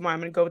only reason why I'm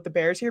going to go with the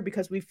Bears here,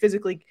 because we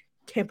physically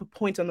can't put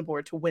points on the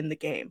board to win the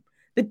game.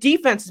 The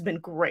defense has been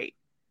great,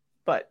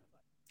 but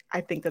I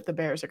think that the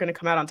Bears are going to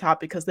come out on top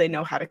because they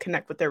know how to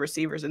connect with their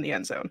receivers in the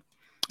end zone.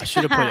 I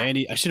should have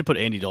put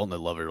Andy Dalton at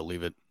love it or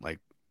leave it, like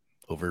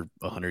over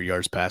 100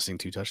 yards passing,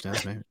 2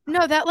 touchdowns, maybe.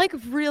 No, that like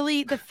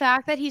really the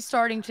fact that he's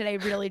starting today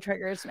really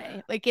triggers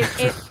me. Like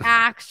it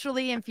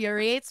actually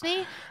infuriates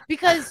me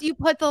because you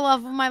put the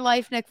love of my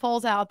life, Nick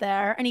Foles, out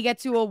there and he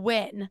gets you a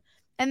win,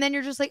 and then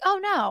you're just like, oh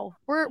no,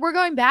 we're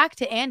going back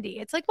to Andy.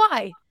 It's like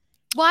why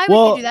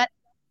would you do that?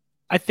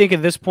 I think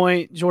at this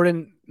point,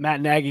 Jordan,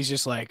 Matt Nagy's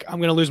just like, I'm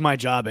going to lose my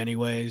job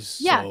anyways.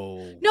 Yeah.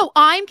 So no,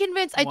 I'm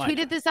convinced. I tweeted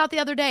not? this out the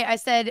other day. I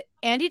said,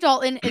 Andy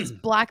Dalton is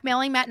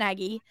blackmailing Matt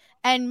Nagy,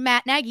 and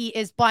Matt Nagy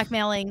is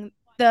blackmailing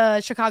the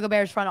Chicago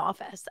Bears front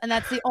office. And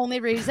that's the only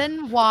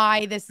reason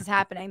why this is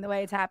happening the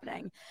way it's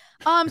happening.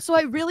 So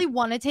I really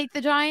want to take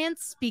the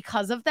Giants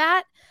because of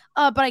that.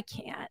 But I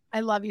can't. I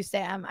love you,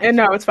 Sam. And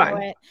no, it's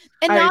fine.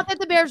 And not that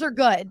the Bears are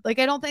good. Like,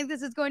 I don't think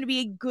this is going to be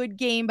a good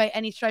game by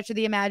any stretch of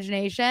the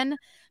imagination.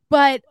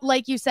 But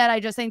like you said,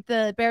 I just think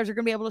the Bears are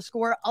going to be able to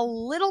score a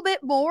little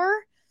bit more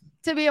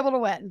to be able to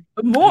win.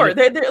 More.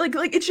 They're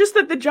like it's just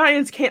that the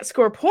Giants can't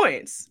score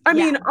points. I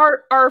mean,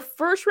 our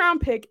first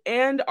round pick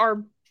and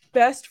our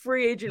best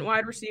free agent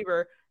wide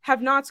receiver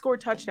have not scored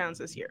touchdowns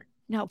this year.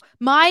 No,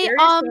 my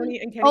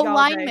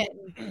alignment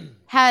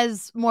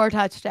has more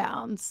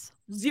touchdowns.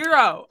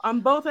 0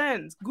 on both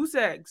ends. Goose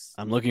eggs.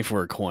 I'm looking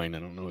for a coin. I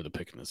don't know who to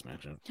pick in this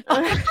matchup.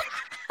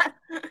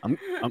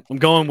 I'm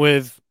going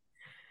with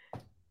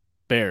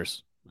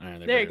Bears. All right,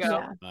 there Bears. you go.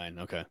 Yeah. Fine.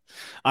 Okay.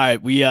 All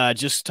right. We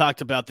just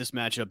talked about this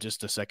matchup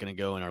just a second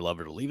ago in our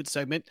Love It or Leave It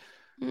segment.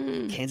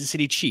 Kansas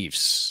City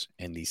Chiefs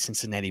and the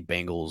Cincinnati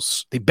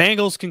Bengals. The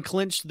Bengals can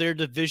clinch their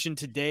division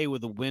today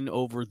with a win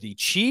over the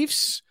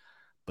Chiefs.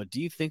 But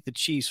do you think the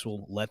Chiefs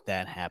will let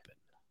that happen?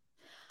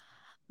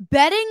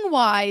 Betting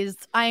wise,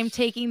 I am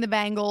taking the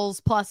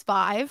Bengals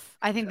 +5.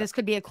 I think this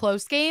could be a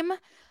close game.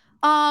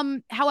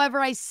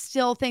 However, I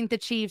still think the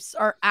Chiefs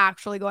are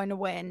actually going to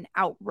win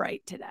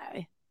outright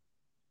today.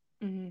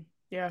 Mm-hmm.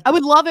 Yeah, I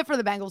would love it for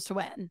the Bengals to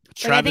win.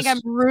 I think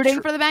I'm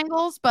rooting for the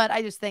Bengals, but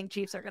I just think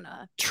Chiefs are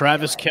gonna.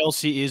 Travis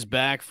Kelce is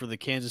back for the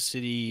Kansas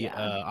City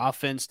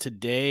offense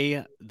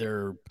today.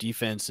 Their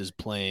defense is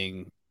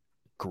playing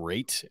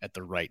great at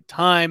the right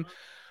time.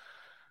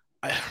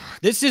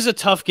 This is a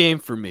tough game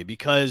for me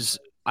because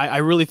I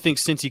really think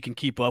Cincy can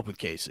keep up with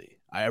KC.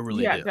 I really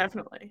do. Yeah,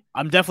 definitely.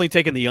 I'm definitely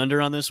taking the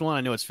under on this one.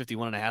 I know it's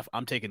 51.5.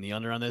 I'm taking the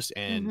under on this.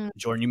 And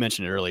Jordan, you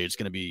mentioned it earlier. It's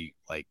going to be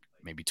like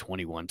maybe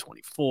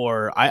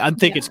 21-24. I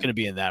think it's going to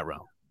be in that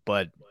realm.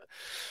 But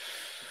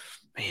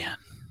man,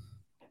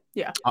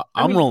 yeah,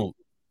 I'm rolling.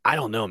 I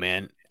don't know,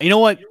 man. You know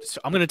what? So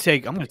I'm going to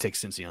take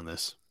Cincy on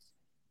this.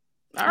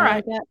 All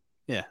right.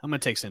 Yeah, I'm going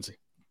to take Cincy.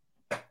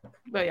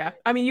 But yeah,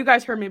 I mean, you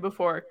guys heard me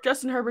before.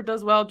 Justin Herbert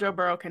does well, Joe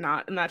Burrow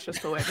cannot, and that's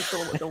just the way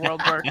the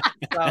world works.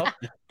 So,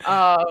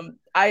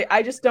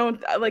 I just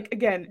don't like,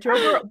 again, Joe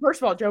Burrow.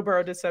 First of all, Joe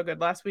Burrow did so good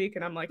last week,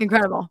 and I'm like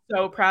Incredible.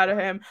 so proud of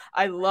him.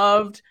 I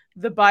loved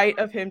the bite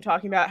of him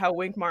talking about how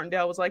Wink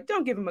Martindale was like,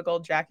 don't give him a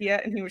gold jacket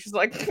yet. And he was just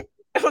like,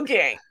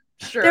 okay,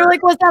 sure. They were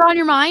like, was that on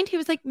your mind? He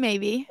was like,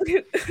 maybe.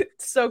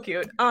 So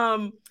cute.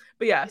 But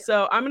yeah,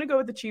 so I'm gonna go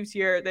with the Chiefs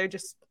here.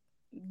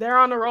 They're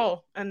on a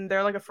roll, and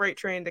they're like a freight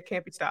train that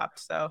can't be stopped.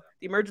 So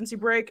the emergency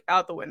brake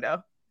out the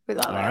window. We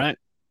love All it. right.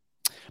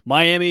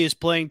 Miami is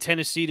playing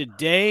Tennessee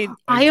today.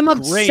 I am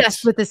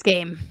obsessed with this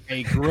game.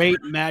 A great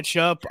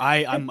matchup.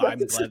 I'm glad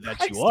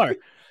that you are.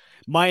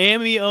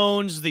 Miami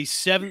owns the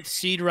 7th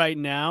seed right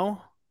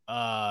now.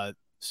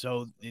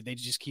 So they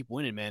just keep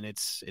winning, man.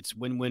 It's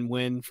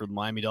win-win-win for the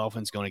Miami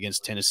Dolphins going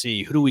against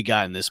Tennessee. Who do we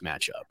got in this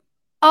matchup?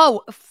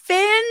 Oh,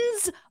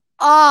 fins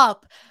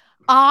up.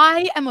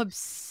 I am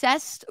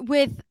obsessed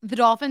with the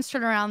Dolphins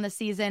turnaround this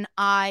season.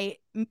 I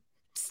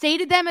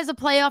stated them as a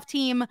playoff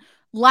team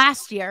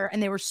last year,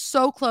 and they were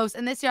so close.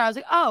 And this year I was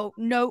like, oh,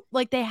 no,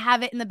 like they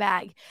have it in the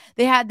bag.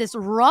 They had this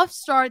rough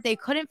start. They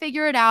couldn't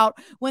figure it out.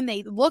 When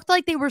they looked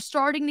like they were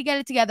starting to get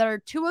it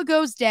together, Tua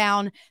goes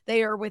down.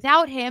 They are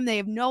without him. They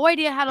have no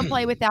idea how to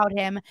play without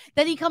him.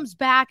 Then he comes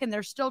back, and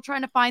they're still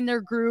trying to find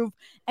their groove.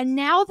 And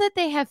now that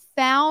they have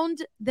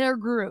found their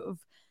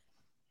groove,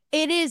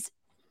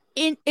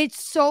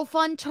 it's so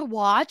fun to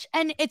watch,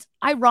 and it's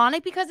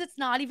ironic because it's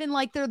not even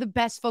like they're the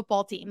best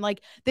football team.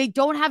 Like, they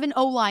don't have an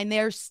O-line.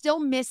 They're still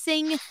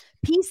missing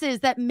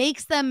pieces that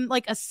makes them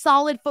like a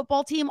solid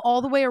football team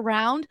all the way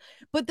around,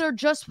 but they're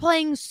just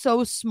playing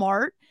so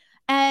smart,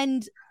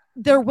 and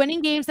they're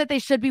winning games that they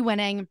should be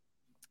winning.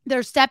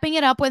 They're stepping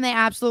it up when they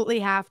absolutely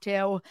have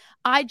to.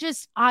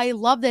 I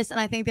love this, and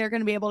I think they're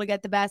going to be able to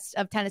get the best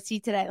of Tennessee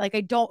today. Like,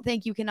 I don't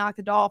think you can knock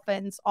the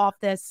Dolphins off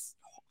this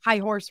high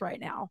horse right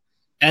now.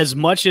 As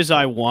much as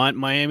I want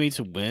Miami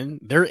to win,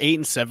 they're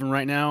 8-7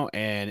 right now,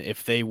 and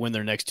if they win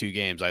their next 2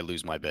 games, I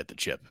lose my bet to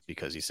Chip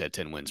because he said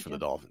 10 wins for the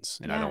Dolphins,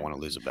 and I don't want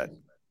to lose a bet.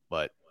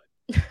 But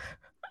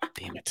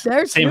damn it,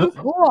 they're too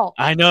cool.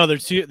 I know they're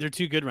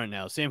too good right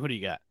now. Sam, who do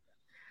you got?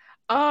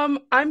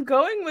 I'm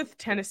going with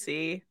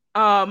Tennessee.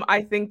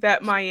 I think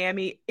that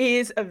Miami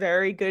is a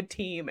very good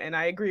team, and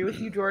I agree with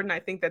you, Jordan. I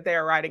think that they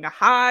are riding a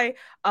high.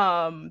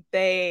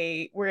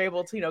 They were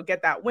able to,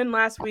 get that win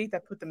last week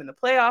that put them in the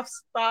playoff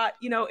spot.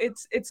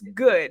 It's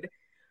good,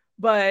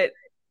 but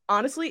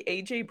honestly,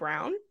 AJ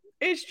Brown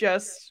is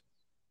just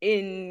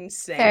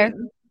insane. Fair.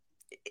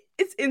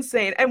 It's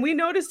insane, and we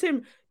noticed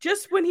him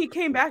just when he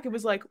came back. It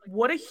was like,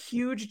 what a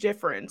huge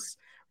difference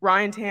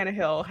Ryan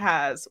Tannehill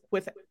has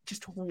with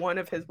just one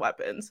of his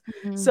weapons.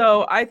 Mm-hmm.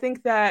 So I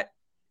think that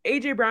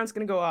AJ Brown's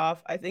going to go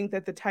off. I think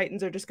that the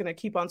Titans are just going to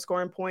keep on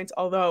scoring points,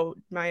 although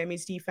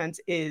Miami's defense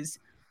is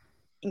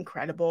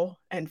incredible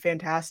and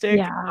fantastic.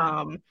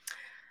 Yeah.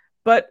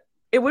 But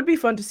it would be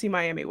fun to see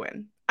Miami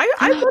win.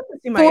 I'd love to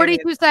see Miami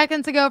 42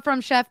 seconds ago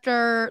from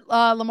Schefter,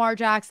 Lamar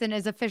Jackson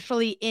is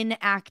officially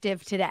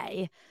inactive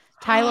today.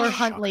 Tyler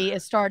Huntley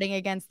is starting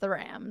against the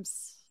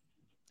Rams.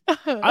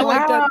 I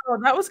like that.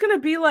 That was going to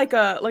be like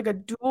a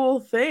dual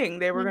thing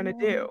they were going to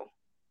do.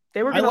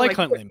 They were going to like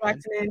Huntley,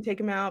 Jackson in, take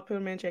him out, put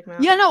him in, take him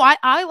out. Yeah, no,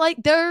 I like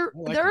they're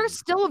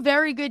still a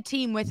very good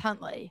team with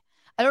Huntley.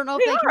 I don't know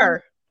if they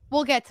are.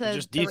 We'll get to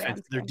just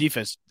defense. Their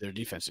defense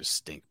just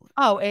stink.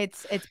 Oh,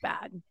 it's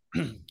bad.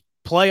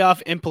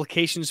 Playoff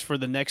implications for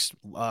the next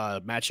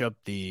matchup.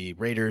 The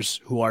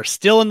Raiders, who are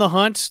still in the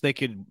hunt, they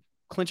could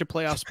clinch a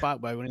playoff spot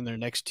by winning their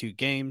next 2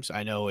 games.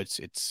 I know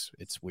it's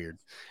weird.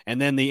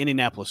 And then the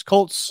Indianapolis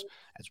Colts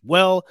as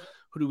well.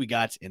 Who do we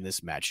got in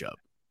this matchup?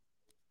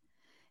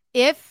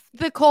 If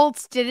the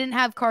Colts didn't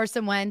have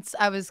Carson Wentz,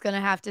 I was going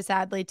to have to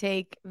sadly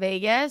take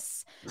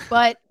Vegas,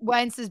 but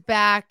Wentz is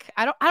back.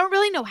 I don't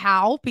really know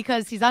how,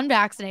 because he's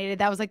unvaccinated.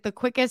 That was like the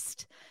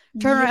quickest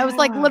turnaround. Yeah. It was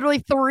like literally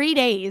 3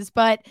 days,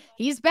 but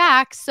he's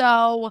back.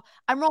 So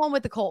I'm rolling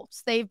with the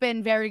Colts. They've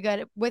been very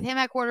good with him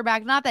at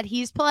quarterback. Not that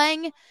he's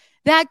playing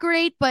that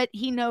great, but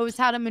he knows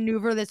how to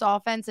maneuver this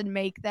offense and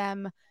make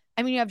them.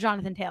 I mean, you have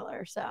Jonathan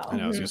Taylor, so.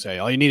 I was going to say,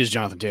 all you need is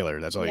Jonathan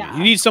Taylor. That's all you need.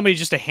 You need somebody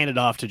just to hand it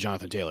off to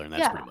Jonathan Taylor, and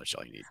that's pretty much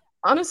all you need.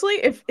 Honestly,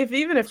 if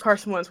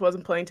Carson Wentz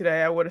wasn't playing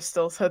today, I would have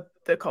still said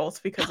the Colts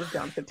because of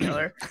Jonathan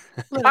Taylor.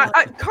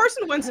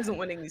 Carson Wentz isn't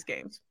winning these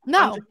games.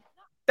 No.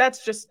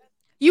 That's just.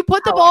 You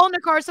put the ball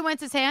into Carson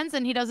Wentz's hands,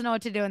 and he doesn't know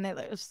what to do, and they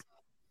lose.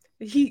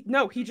 He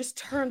just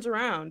turns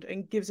around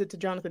and gives it to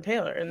Jonathan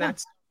Taylor, and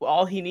that's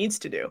all he needs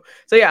to do.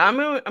 So, yeah, I'm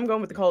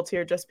going with the Colts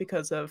here just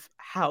because of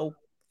how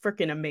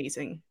freaking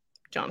amazing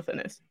Jonathan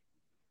is.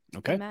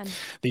 Okay. Amen.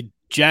 The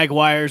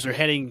Jaguars are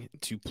heading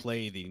to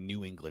play the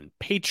New England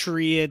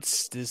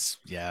Patriots.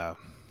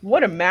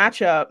 What a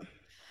matchup.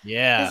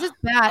 Yeah. This is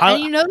bad.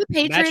 And the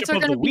Patriots are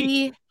going to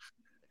be.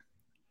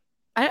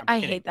 I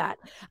hate that.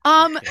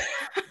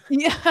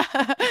 Yeah.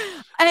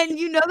 And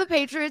the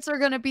Patriots are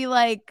going to be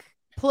like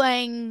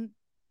playing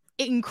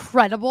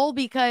incredible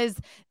because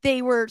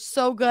they were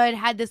so good,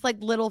 had this like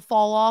little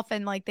fall off,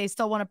 and like they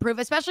still want to prove,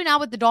 especially now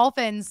with the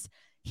Dolphins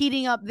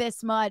heating up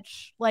this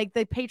much. Like,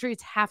 the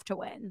Patriots have to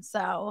win.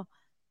 So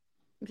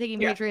I'm taking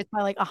Patriots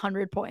by like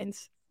 100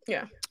 points.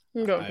 Yeah.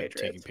 I'm going I'm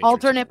Patriots. taking Patriots.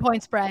 Alternate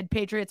point spread.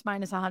 Patriots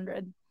minus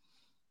 100.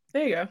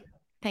 There you go.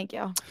 Thank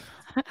you.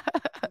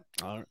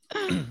 All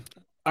right.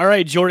 All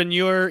right, Jordan,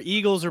 your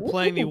Eagles are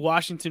playing the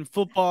Washington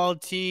football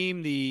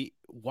team. I'm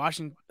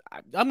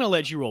going to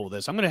let you roll with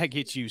this. I'm going to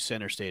get you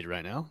center stage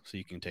right now so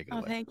you can take it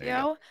away. Thank There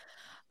you.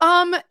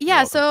 go.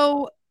 Yeah,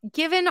 so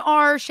given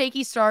our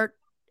shaky start,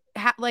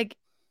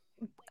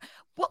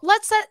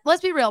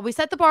 let's be real. We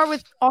set the bar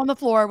on the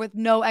floor with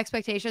no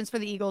expectations for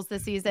the Eagles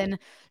this season.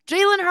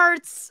 Jalen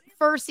Hurts,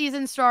 first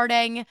season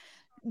starting,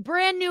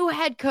 brand new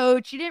head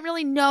coach. You didn't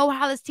really know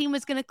how this team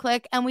was going to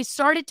click, and we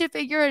started to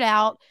figure it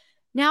out.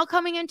 Now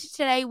coming into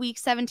today, week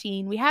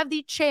 17, we have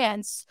the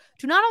chance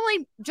to not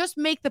only just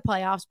make the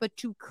playoffs, but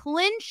to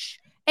clinch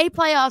a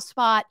playoff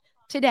spot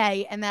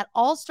today. And that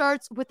all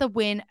starts with a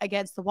win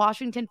against the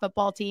Washington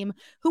football team,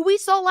 who we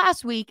saw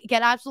last week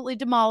get absolutely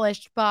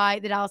demolished by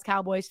the Dallas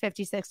Cowboys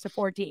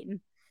 56-14.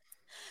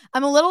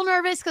 I'm a little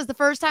nervous because the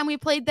first time we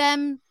played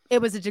them,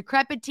 it was a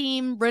decrepit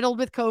team riddled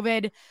with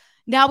COVID.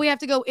 Now we have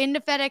to go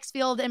into FedEx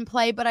Field and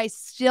play, but I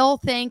still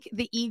think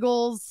the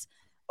Eagles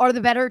are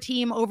the better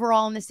team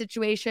overall in this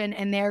situation,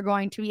 and they're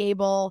going to be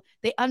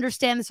they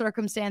understand the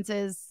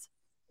circumstances.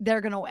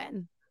 They're going to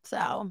win.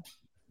 So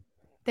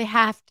they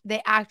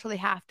actually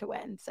have to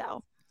win.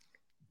 So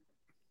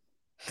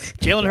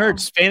Jalen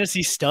Hurts,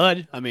 fantasy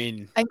stud. I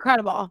mean,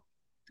 incredible.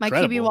 My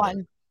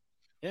QB1.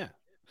 Yeah.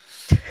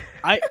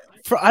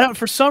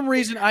 For some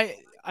reason,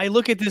 I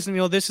look at this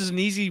and this is an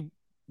easy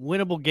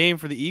winnable game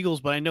for the Eagles,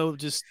 but I know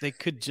they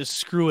could just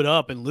screw it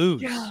up and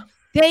lose. Yeah.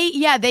 They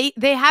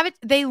have it.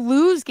 They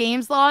lose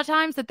games a lot of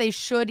times that they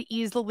should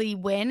easily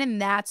win,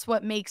 and that's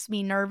what makes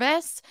me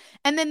nervous.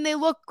 And then they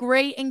look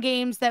great in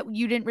games that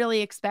you didn't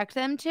really expect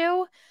them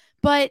to.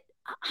 But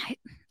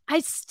I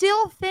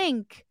still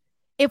think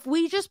if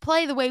we just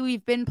play the way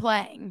we've been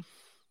playing,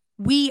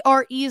 we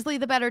are easily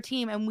the better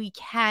team and we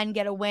can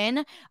get a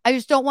win. I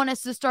just don't want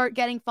us to start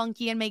getting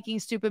funky and making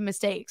stupid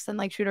mistakes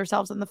and shoot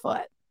ourselves in the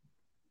foot.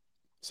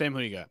 Sam,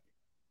 who you got?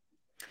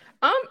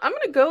 I'm going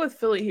to go with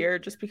Philly here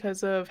just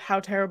because of how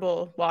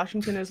terrible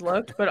Washington has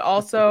looked. But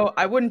also,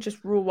 I wouldn't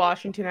just rule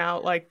Washington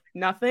out like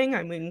nothing.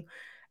 I mean,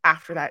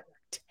 after that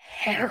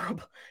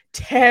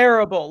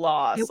terrible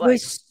loss. It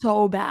was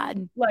so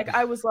bad.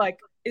 I was like,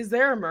 is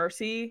there a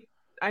mercy?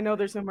 I know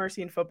there's no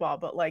mercy in football,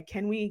 but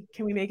can we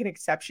make an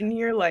exception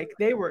here?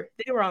 They were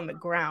on the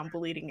ground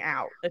bleeding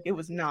out. It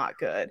was not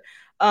good.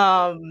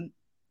 I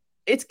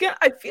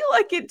feel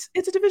like it's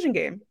a division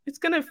game. It's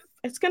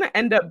gonna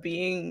end up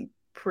being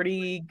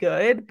pretty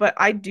good, but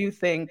I do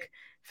think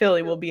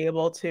Philly will be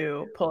able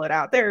to pull it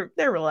out. They're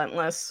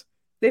relentless.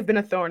 They've been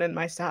a thorn in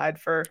my side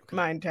for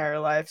my entire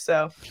life,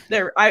 so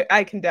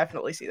I can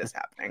definitely see this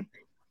happening.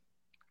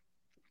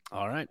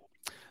 All right.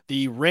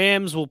 The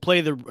Rams will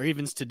play the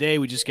Ravens today.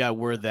 We just got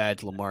word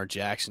that Lamar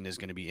Jackson is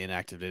going to be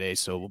inactive today,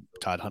 so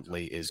Todd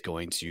Huntley is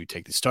going to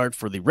take the start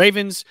for the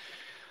Ravens.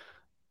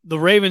 The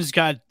Ravens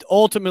got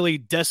ultimately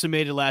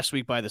decimated last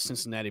week by the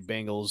Cincinnati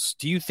Bengals.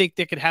 Do you think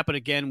that could happen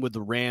again with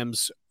the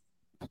Rams?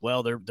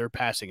 Well, their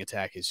passing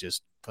attack is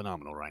just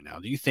phenomenal right now.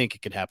 Do you think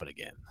it could happen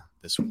again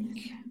this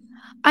week?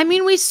 I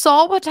mean, we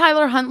saw what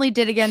Tyler Huntley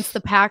did against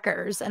the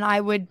Packers, and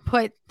I would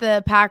put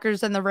the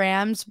Packers and the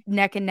Rams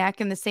neck and neck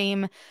in the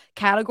same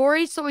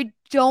category. So I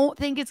don't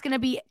think it's going to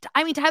be –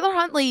 I mean, Tyler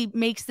Huntley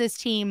makes this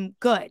team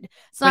good.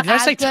 It's not Wait,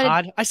 did I say good.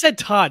 Todd? I said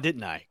Todd,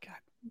 didn't I?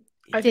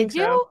 God. Did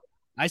you? So.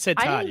 I said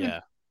Todd, yeah.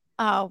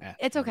 Oh, yeah,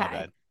 it's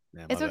okay.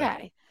 It's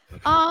okay.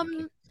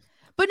 Okay.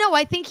 But no,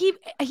 I think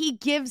he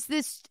gives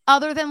this,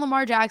 other than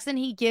Lamar Jackson,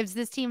 he gives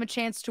this team a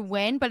chance to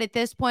win. But at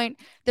this point,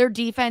 their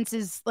defense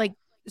is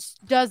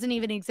doesn't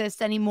even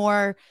exist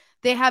anymore.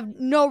 They have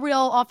no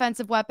real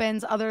offensive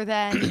weapons other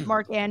than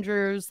Mark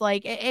Andrews.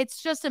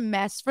 It's just a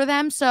mess for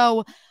them.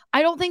 So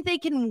I don't think they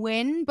can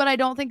win, but I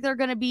don't think they're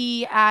going to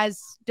be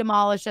as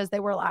demolished as they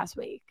were last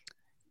week.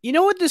 You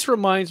know what this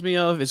reminds me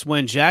of is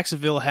when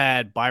Jacksonville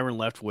had Byron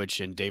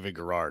Leftwich and David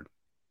Garrard.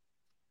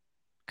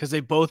 Because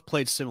they both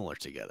played similar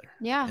together.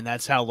 Yeah. And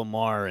that's how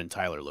Lamar and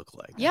Tyler look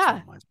like. That's yeah. what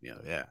it reminds me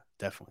of. Yeah,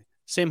 definitely.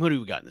 Sam, who do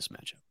we got in this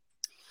matchup?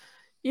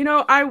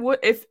 I would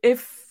if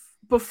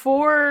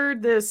before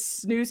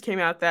this news came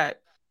out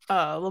that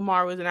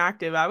Lamar was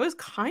inactive, I was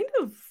kind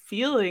of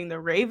feeling the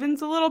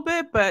Ravens a little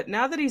bit, but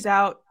now that he's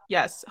out,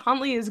 yes,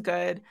 Huntley is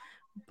good,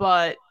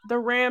 but the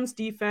Rams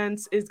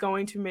defense is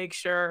going to make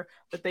sure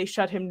that they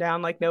shut him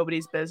down like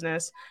nobody's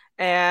business.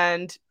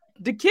 And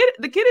the kid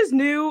is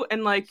new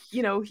and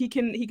he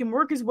can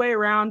work his way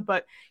around,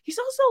 but he's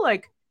also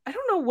I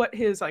don't know what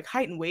his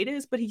height and weight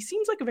is, but he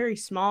seems like a very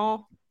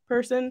small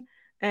person.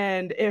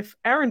 And if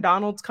Aaron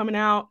Donald's coming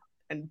out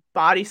and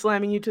body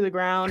slamming you to the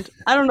ground,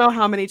 I don't know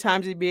how many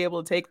times he'd be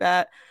able to take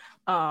that.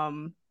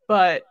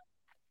 But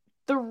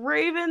the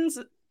Ravens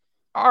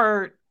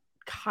are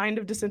kind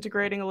of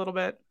disintegrating a little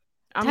bit.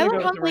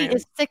 Tyler Huntley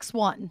is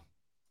 6'1".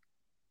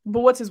 But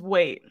what's his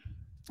weight?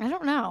 I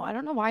don't know. I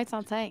don't know why it's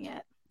not saying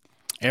it.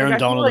 Aaron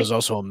Donald is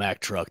also a Mack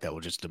truck that will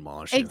just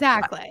demolish him.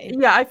 Exactly.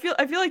 Yeah, I feel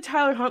like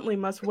Tyler Huntley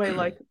must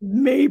weigh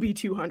maybe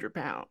 200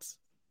 pounds.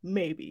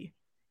 Maybe.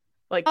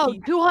 Like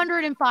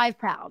 205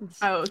 pounds.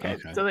 Oh, okay.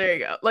 So there you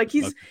go. Like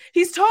he's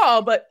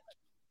tall, but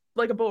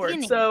like a board.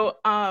 Skinny. So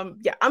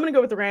yeah, I'm gonna go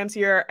with the Rams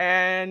here,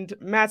 and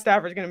Matt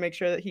Stafford's gonna make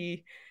sure that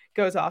he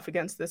goes off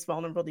against this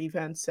vulnerable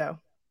defense. So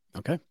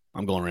okay.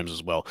 I'm going Rams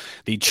as well.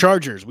 The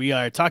Chargers, we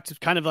talked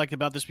kind of like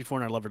about this before,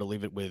 and I'd love to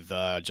leave it with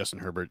Justin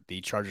Herbert.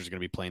 The Chargers are going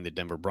to be playing the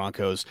Denver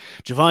Broncos.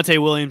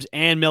 Javonte Williams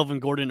and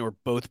Melvin Gordon are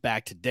both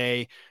back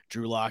today.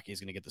 Drew Lock is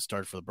going to get the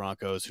start for the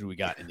Broncos. Who do we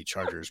got in the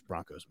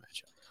Chargers-Broncos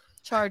matchup?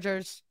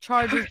 Chargers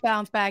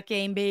bounce back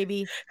game,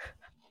 baby.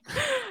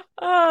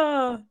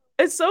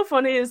 It's so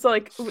funny. Is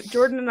like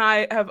Jordan and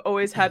I have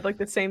always had like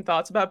the same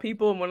thoughts about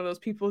people, and one of those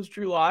people is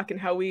Drew Lock, and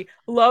how we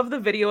love the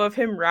video of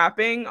him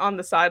rapping on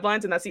the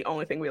sidelines, and that's the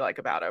only thing we like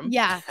about him.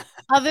 Yeah.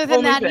 Other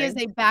than that, he is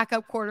a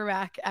backup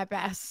quarterback at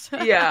best.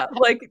 Yeah,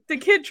 like the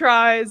kid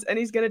tries, and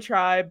he's gonna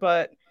try,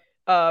 but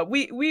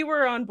we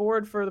were on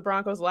board for the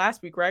Broncos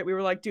last week, right? We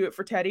were like, do it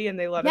for Teddy, and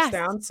they let us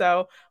down.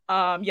 So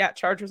yeah,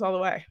 Chargers all the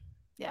way.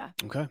 Yeah.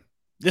 Okay.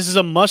 This is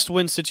a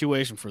must-win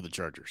situation for the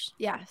Chargers.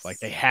 Yes. Like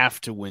they have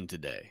to win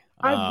today.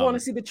 I want to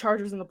see the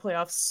Chargers in the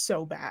playoffs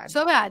so bad.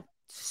 So bad.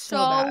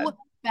 So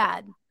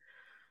bad.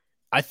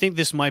 I think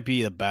this might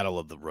be a battle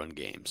of the run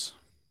games.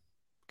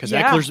 Because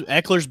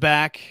Eckler's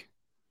back,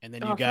 and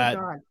then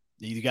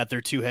you got their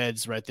two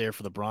heads right there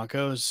for the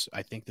Broncos.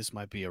 I think this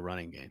might be a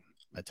running game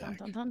attack.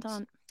 Dun, dun, dun,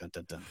 dun. Dun,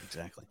 dun, dun.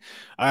 Exactly.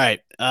 All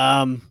right.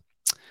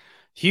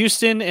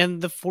 Houston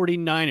and the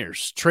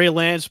 49ers. Trey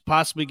Lance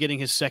possibly getting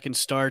his second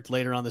start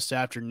later on this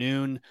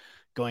afternoon,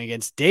 going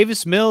against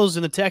Davis Mills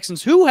and the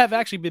Texans, who have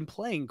actually been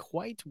playing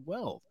quite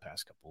well the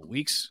past couple of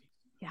weeks.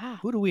 Yeah.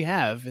 Who do we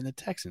have in the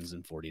Texans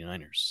and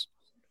 49ers?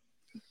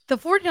 The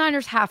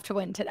 49ers have to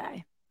win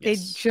today.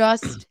 Yes. They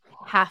just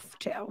have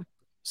to.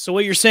 So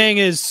what you're saying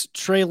is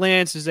Trey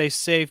Lance is a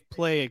safe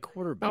play at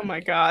quarterback. Oh my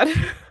God.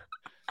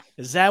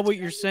 Is that what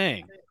you're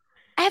saying?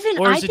 Evan,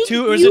 or is it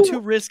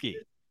too risky?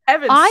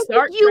 Evan, I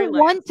think you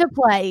want to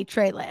play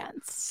Trey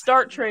Lance.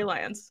 Start Trey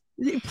Lance.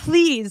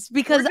 Please,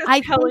 because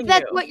I think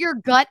that's what your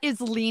gut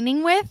is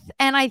leaning with,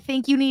 and I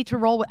think you need to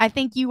roll with. I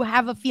think you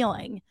have a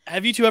feeling.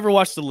 Have you two ever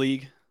watched The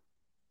League?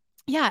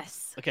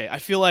 Yes. Okay, I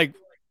feel like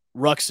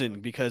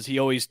Ruxin, because he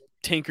always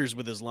tinkers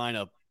with his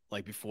lineup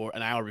like before,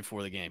 an hour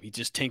before the game. He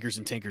just tinkers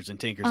and tinkers and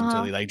tinkers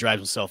until he like drives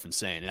himself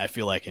insane, and I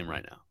feel like him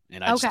right now.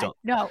 And I just don't.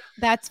 No,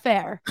 that's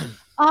fair.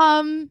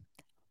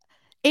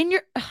 In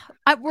your,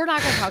 we're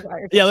not going to talk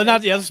about your.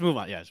 Let's move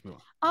on. Yeah, let's move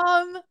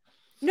on.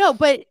 No,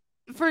 but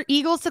for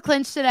Eagles to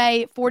clinch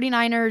today,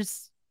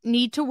 49ers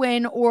need to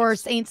win or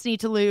Saints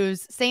need to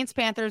lose.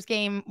 Saints-Panthers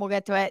game, we'll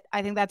get to it.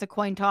 I think that's a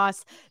coin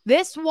toss.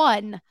 This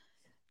one,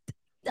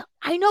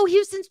 I know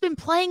Houston's been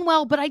playing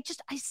well, but I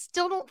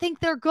still don't think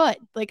they're good.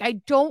 Like, I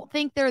don't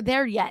think they're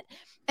there yet.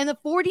 And the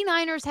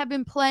 49ers have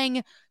been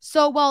playing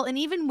so well. And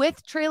even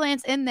with Trey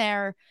Lance in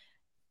there,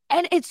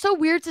 and it's so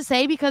weird to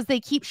say because they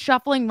keep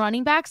shuffling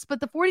running backs,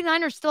 but the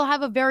 49ers still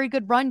have a very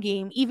good run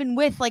game, even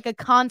with like a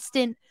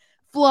constant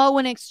flow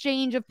and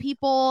exchange of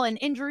people and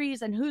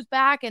injuries and who's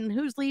back and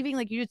who's leaving.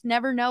 Like, you just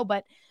never know,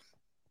 but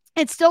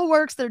it still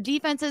works. Their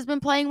defense has been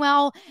playing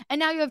well. And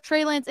now you have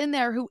Trey Lance in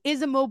there, who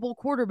is a mobile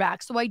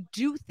quarterback. So I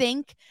do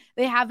think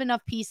they have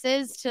enough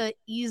pieces to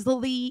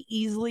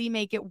easily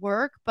make it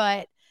work.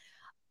 But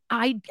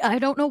I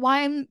don't know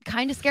why I'm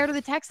kind of scared of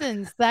the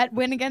Texans. That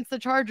win against the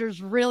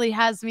Chargers really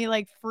has me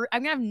like,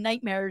 I'm going to have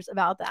nightmares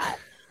about that.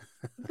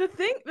 The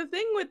thing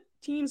with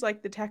teams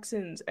like the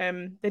Texans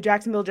and the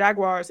Jacksonville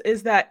Jaguars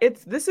is that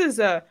this is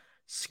a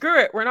screw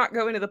it, we're not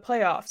going to the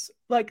playoffs.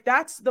 Like,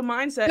 that's the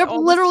mindset. They're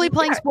literally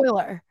playing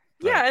spoiler.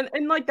 Yeah,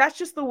 and like that's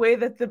just the way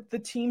that the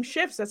team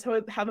shifts. That's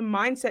how the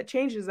mindset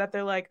changes, that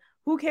they're like,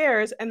 who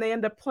cares? And they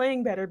end up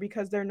playing better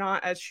because they're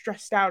not as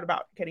stressed out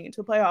about getting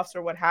into the playoffs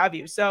or what have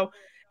you. So,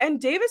 and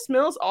Davis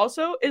Mills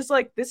also is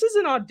like, this is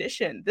an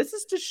audition. This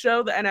is to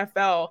show the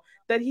NFL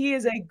that he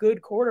is a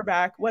good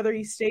quarterback, whether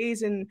he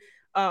stays in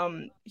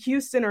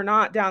Houston or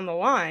not down the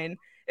line.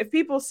 If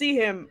people see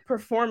him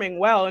performing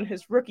well in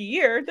his rookie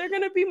year, they're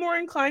going to be more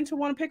inclined to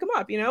want to pick him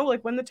up,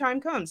 like when the time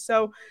comes.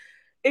 So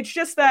it's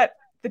just that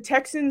the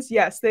Texans,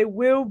 yes, they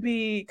will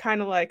be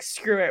kind of like,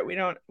 screw it, we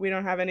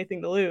don't have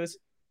anything to lose.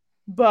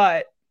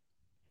 But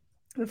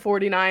the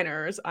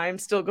 49ers, I'm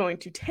still going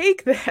to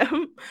take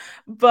them.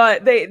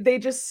 But they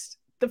just,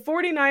 the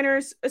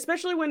 49ers,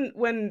 especially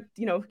when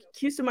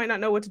Houston might not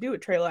know what to do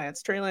with Trey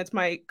Lance. Trey Lance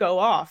might go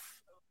off,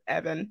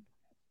 Evan.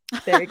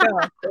 There you go.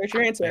 There's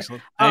your answer.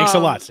 Thanks a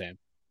lot, Sam.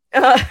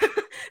 So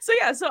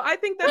I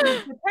think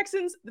that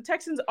the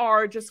Texans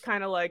are just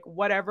kind of like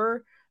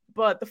whatever,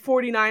 but the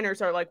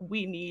 49ers are like,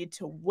 we need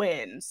to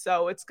win.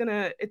 So it's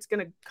gonna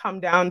come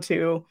down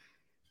to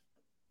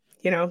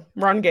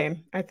run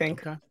game, I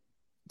think. Okay.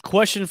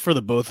 Question for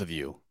the both of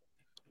you.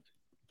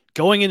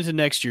 Going into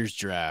next year's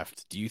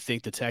draft, do you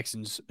think the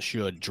Texans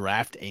should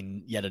draft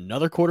yet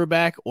another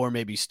quarterback or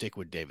maybe stick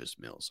with Davis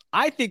Mills?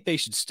 I think they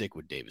should stick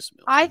with Davis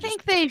Mills. I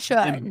think they should.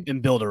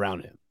 And build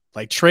around him.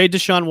 Like, trade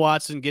Deshaun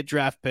Watson, get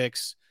draft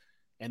picks,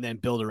 and then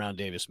build around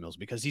Davis Mills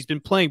because he's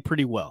been playing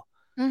pretty well.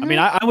 Mm-hmm. I mean,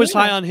 I was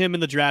high on him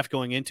in the draft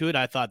going into it.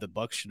 I thought the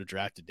Bucs should have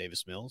drafted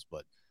Davis Mills,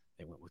 but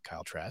they went with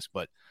Kyle Trask,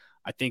 but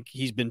I think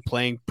he's been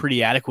playing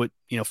pretty adequate,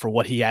 for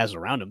what he has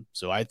around him.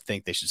 So I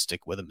think they should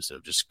stick with him instead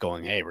of just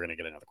going, hey, we're going to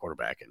get another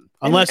quarterback. And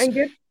unless,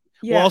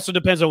 well, also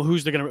depends on who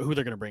they're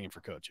going to bring in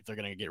for coach, if they're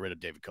going to get rid of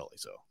David Culley.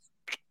 So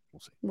we'll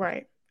see.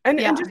 Right. And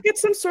just get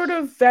some sort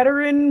of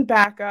veteran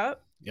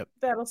backup. Yep.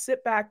 That'll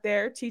sit back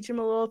there, teach him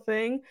a little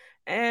thing,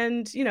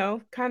 and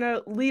kind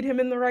of lead him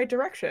in the right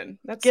direction.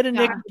 Get a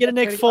Nick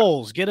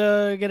Foles, get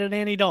an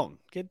Andy Dalton,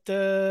 get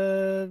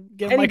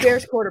any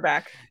Bears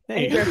quarterback.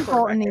 Andy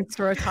Dalton needs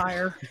to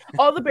retire.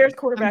 All the Bears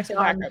quarterbacks and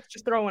backups.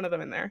 Just throw one of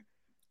them in there.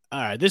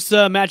 All right, this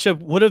matchup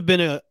would have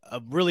been a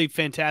really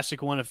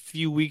fantastic one a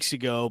few weeks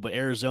ago, but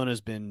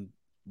Arizona's been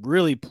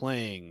really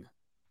playing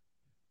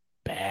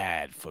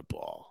bad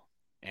football,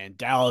 and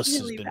Dallas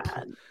has been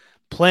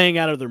playing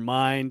out of their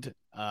mind.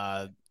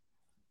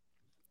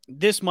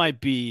 This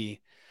might be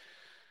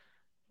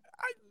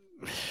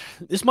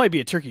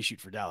a turkey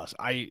shoot for Dallas.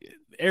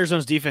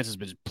 Arizona's defense has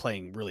been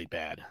playing really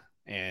bad,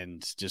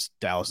 and just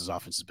Dallas's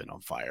offense has been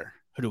on fire.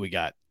 Who do we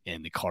got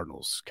in the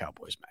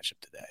Cardinals-Cowboys matchup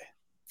today?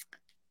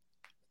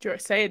 George,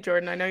 say it,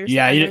 Jordan. I know you're.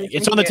 Yeah,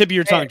 it's on the tip of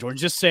your tongue, Jordan.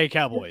 Just say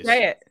Cowboys. Just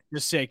say it.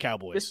 Just say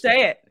Cowboys. Just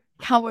say it.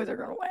 Cowboys are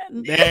gonna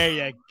win. There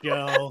you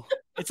go.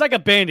 It's like a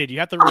Band-Aid. You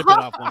have to rip it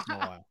off once in a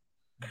while.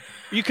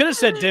 You could have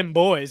said "dem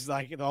boys,"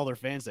 like all their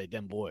fans say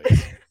 "dem boys."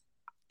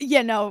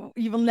 Yeah, no,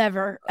 you will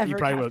never ever. You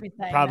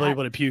probably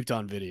would have puked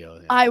on video.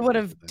 Yeah, I would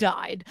have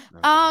died.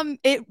 Okay.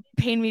 It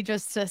pained me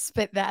just to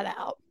spit that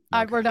out.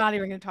 Okay. We're not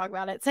even going to talk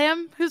about it.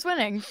 Sam, who's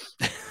winning?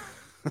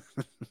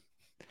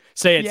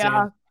 Say it,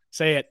 Sam.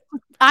 Say it.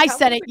 I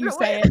said it. You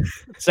say it.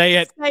 Say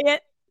it. Say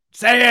it.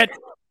 Say it.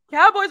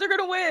 Cowboys are going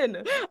to win.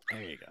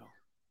 There you go.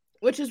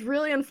 Which is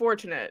really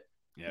unfortunate.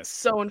 Yes.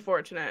 So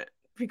unfortunate.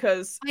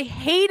 Because I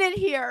hate it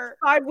here.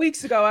 5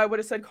 weeks ago, I would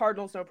have said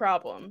Cardinals, no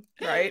problem,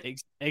 right?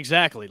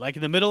 Exactly. Like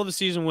in the middle of the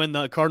season when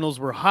the Cardinals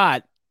were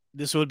hot,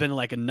 this would have been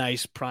like a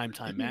nice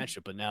primetime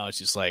matchup. But now it's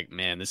just like,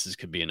 man,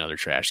 could be another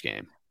trash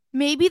game.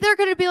 Maybe they're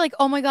going to be like,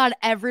 oh my God,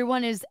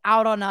 everyone is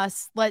out on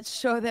us. Let's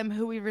show them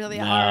who we really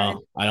are.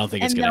 I don't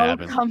think it's going to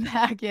happen. Come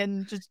back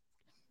and just.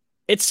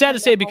 It's sad to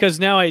say because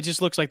now it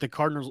just looks like the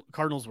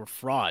Cardinals were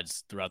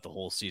frauds throughout the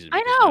whole seasson.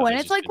 I know. And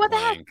it's like, what the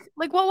heck?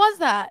 Like, what was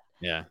that?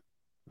 Yeah.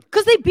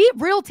 Because they beat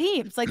real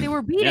teams. Like, they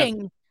were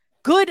beating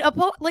good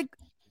opponents. Like,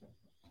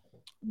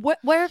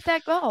 where did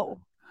that go?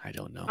 I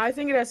don't know. I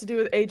think it has to do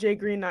with AJ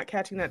Green not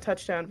catching that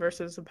touchdown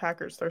versus the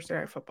Packers Thursday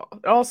Night Football.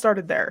 It all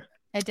started there.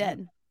 It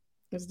did.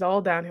 It's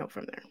all downhill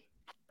from there.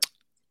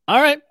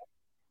 All right.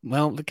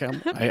 Well,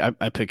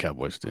 I pick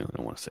Cowboys too. I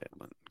don't want to say it,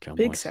 but Cowboys.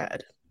 Big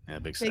sad. Yeah,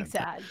 big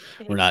sad.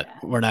 We're not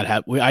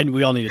happy.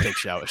 We all need to take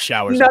showers.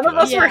 None of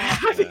us were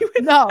happy with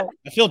no.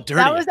 I feel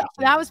dirty.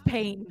 That was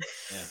pain.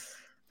 Yeah.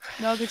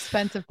 That was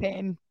expensive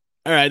pain.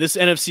 All right, this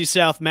NFC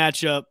South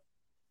matchup.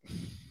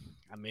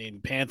 I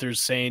mean, Panthers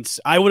Saints.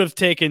 I would have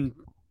taken.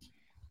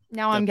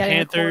 Now I'm getting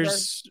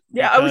Panthers.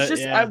 I was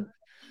just.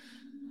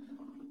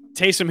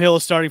 Taysom Hill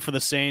is starting for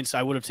the Saints.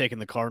 I would have taken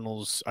the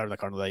Cardinals or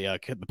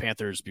the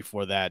Panthers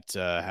before that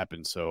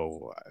happened.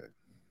 So,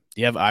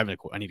 I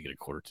need to get a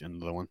quarter to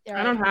another one.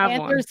 I don't have one.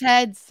 Panthers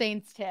heads,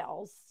 Saints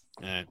tails.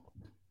 Who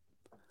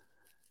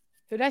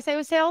did I say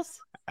was tails?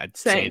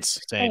 Saints.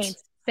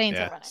 Saints.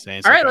 Yeah,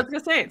 Saints. All right, let's go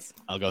Saints.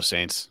 I'll go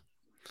Saints.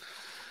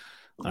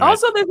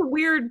 Also, there's a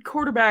weird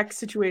quarterback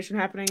situation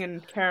happening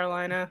in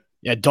Carolina.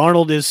 Yeah,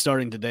 Darnold is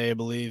starting today, I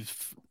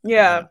believe.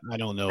 Yeah. I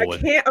don't know. I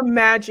can't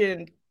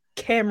imagine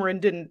Cameron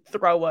didn't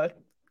throw a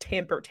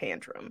temper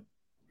tantrum.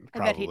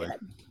 Probably. I bet he did.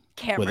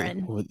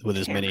 Cameron. With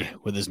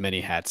his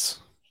many hats.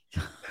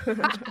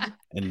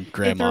 And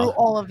grandma. He threw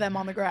all of them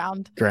on the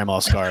ground. Grandma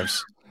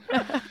scarves.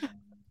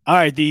 All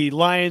right, the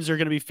Lions are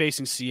going to be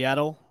facing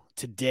Seattle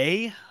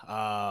today.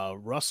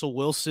 Russell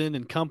Wilson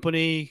and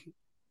company,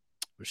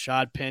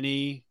 Rashad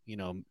Penny,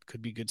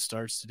 could be good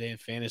starts today in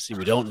fantasy.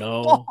 We don't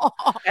know.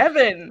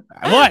 Evan.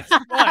 What?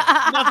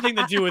 Nothing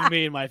to do with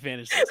me and my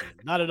fantasy team.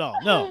 Not at all.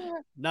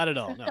 No, not at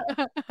all. No.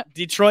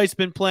 Detroit's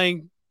been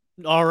playing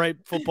all right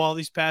football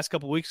these past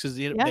couple of weeks because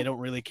they don't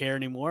really care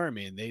anymore. I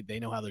mean, they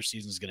know how their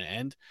season's going to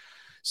end.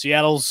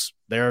 Seattle's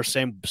their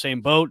same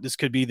boat. This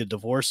could be the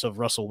divorce of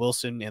Russell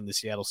Wilson and the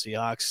Seattle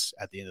Seahawks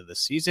at the end of the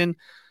season.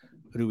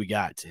 Who do we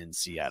got in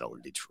Seattle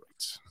and Detroit?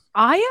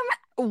 I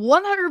am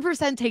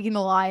 100% taking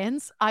the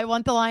Lions. I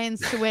want the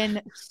Lions to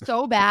win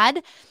so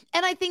bad.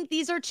 And I think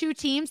these are two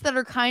teams that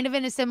are kind of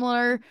in a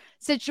similar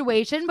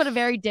situation, but a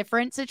very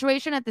different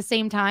situation at the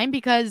same time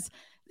because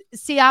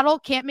Seattle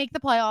can't make the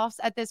playoffs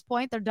at this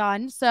point. They're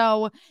done.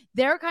 So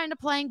they're kind of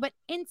playing. But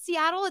in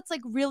Seattle, it's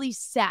like really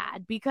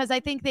sad because I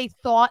think they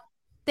thought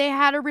they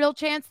had a real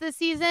chance this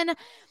season.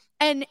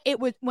 And it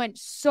went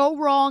so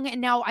wrong.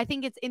 And now I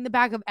think it's in the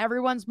back of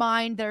everyone's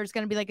mind. There's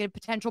going to be like a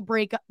potential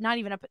breakup.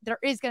 There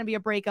is going to be a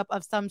breakup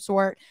of some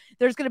sort.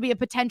 There's going to be a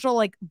potential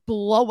like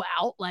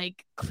blowout,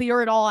 like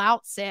clear it all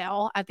out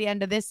sale at the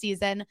end of this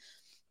season.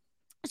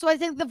 So I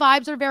think the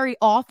vibes are very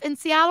off in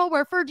Seattle,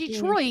 where for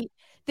Detroit,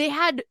 they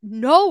had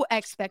no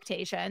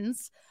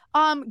expectations.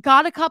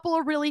 Got a couple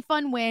of really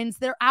fun wins.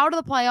 They're out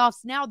of the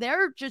playoffs. Now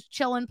they're just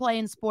chilling,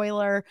 playing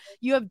spoiler.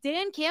 You have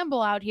Dan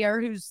Campbell out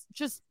here who's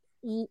just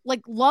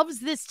like loves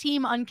this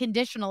team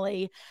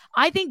unconditionally.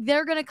 I think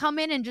they're going to come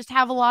in and just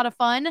have a lot of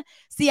fun.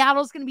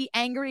 Seattle's going to be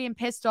angry and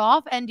pissed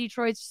off, and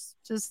Detroit's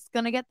just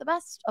going to get the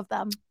best of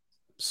them.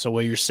 So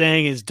what you're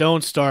saying is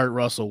don't start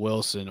Russell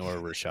Wilson or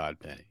Rashad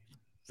Penny.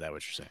 Is that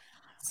what you're saying?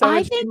 So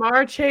I think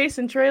Jamar Chase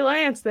and Trey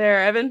Lance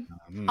there, Evan.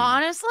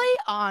 Honestly,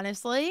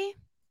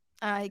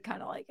 I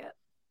kind of like it.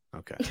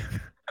 Okay.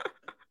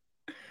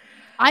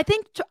 I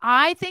think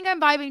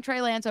I'm vibing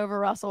Trey Lance over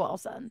Russell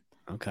Wilson.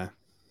 Okay.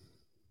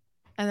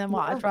 And then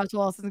watch, Russell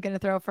Wilson's going to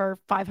throw for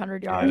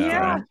 500 yards,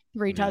 and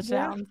 3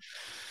 touchdowns.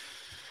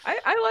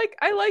 I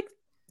like.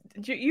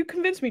 You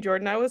convinced me,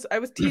 Jordan. I was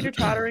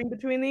teeter-tottering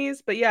between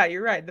these, but yeah,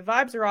 you're right. The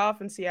vibes are off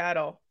in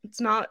Seattle.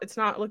 It's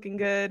not looking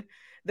good.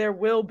 There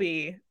will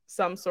be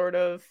some sort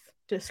of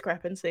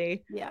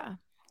discrepancy. Yeah.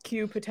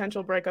 Cue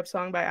potential breakup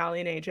song by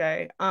Ali and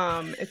AJ.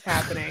 It's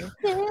happening.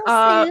 This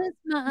is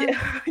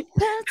my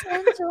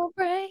potential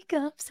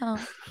breakup song.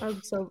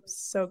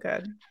 So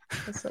good.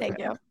 Thank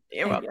you.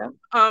 You're welcome.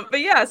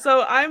 But yeah,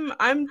 so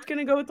I'm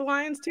gonna go with the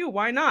Lions too.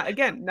 Why not?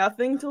 Again,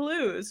 nothing to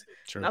lose.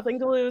 Sure. Nothing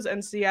to lose,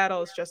 and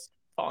Seattle is just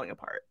falling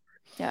apart.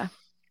 Yeah.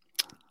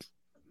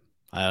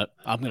 I'm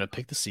gonna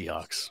pick the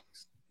Seahawks.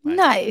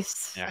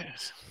 Nice. Yeah,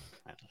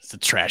 it's a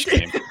trash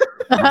game.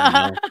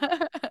 I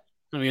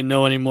don't even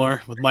know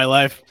anymore with my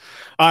life.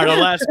 All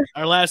right,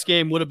 our last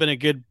game would have been a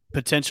good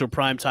potential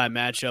primetime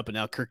matchup, and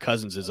now Kirk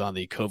Cousins is on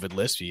the COVID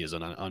list. He is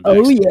on.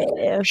 Oh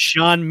yeah.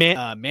 Sean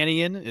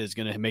Mannion is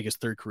going to make his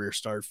 3rd career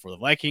start for the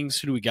Vikings.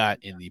 Who do we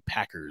got in the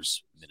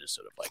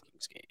Packers-Minnesota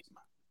Vikings game?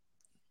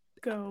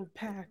 Go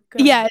Pack.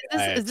 Go. Yeah,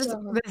 this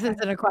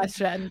isn't a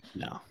question.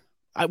 No.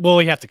 Well,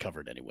 we have to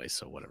cover it anyway,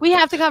 so whatever. We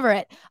have to cover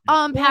it.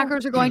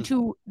 Packers are going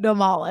to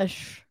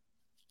demolish.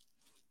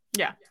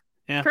 Yeah.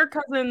 Kirk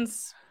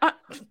Cousins.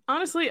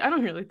 Honestly, I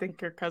don't really think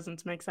Kirk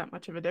Cousins makes that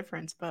much of a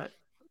difference, but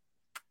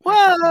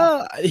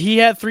he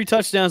had 3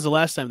 touchdowns the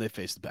last time they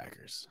faced the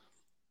Packers.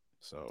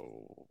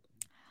 So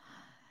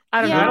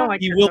I don't know. I don't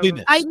like. He will be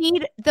missed. I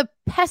need the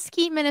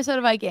pesky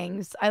Minnesota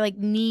Vikings. I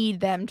need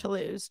them to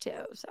lose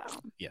too. So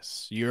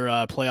yes, your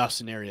playoff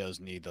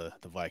scenarios need the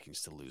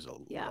Vikings to lose a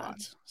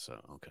lot. So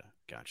okay,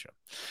 gotcha.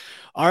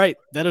 All right,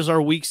 that is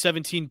our Week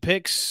 17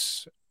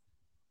 picks.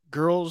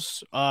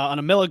 Girls, on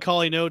a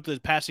melancholy note, the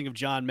passing of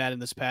John Madden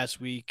this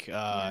past week,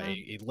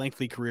 a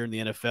lengthy career in the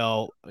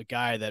NFL, a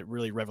guy that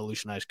really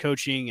revolutionized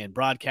coaching and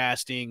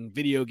broadcasting,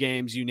 video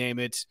games, you name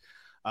it,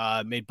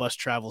 made bus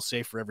travel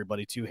safe for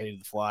everybody too, hated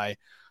to fly.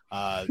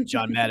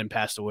 John Madden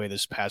passed away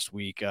this past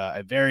week.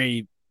 I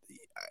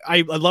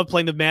love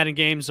playing the Madden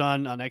games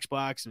on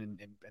Xbox and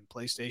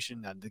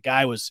PlayStation. The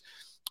guy was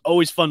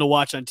always fun to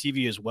watch on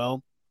TV as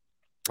well,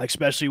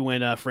 especially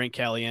when Frank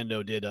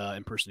Caliendo did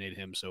impersonate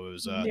him. So it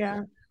was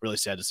really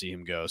sad to see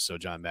him go. So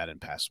John Madden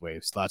passed away.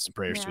 Thoughts and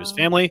prayers to his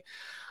family.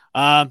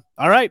 All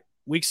right.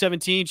 Week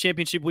 17,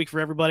 championship week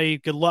for everybody.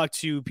 Good luck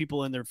to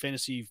people in their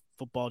fantasy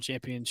football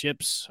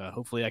championships.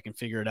 Hopefully I can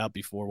figure it out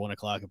before 1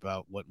 o'clock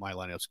about what my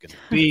lineup's going to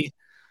be.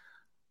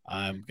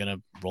 I'm going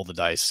to roll the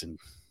dice and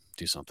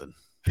do something.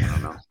 I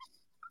don't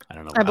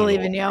know. I believe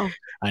in you.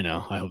 I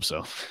know. I hope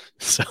so.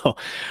 So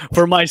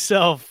for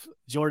myself,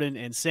 Jordan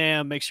and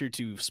Sam, make sure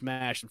to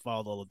smash and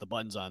follow the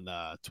buttons on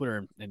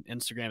Twitter and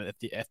Instagram at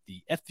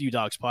the FU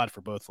Dogs Pod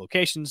for both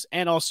locations,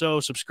 and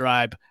also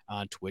subscribe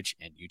on Twitch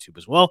and YouTube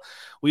as well.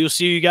 We will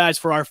see you guys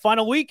for our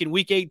final week in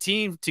Week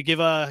 18 to give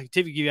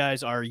you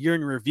guys our year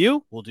in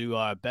review. We'll do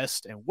our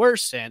best and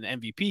worst and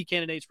MVP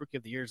candidates, Rookie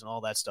of the Years, and all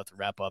that stuff to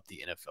wrap up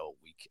the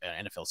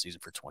NFL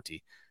season for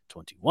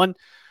 2021.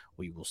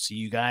 We will see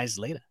you guys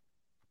later.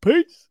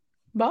 Peace.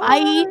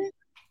 Bye.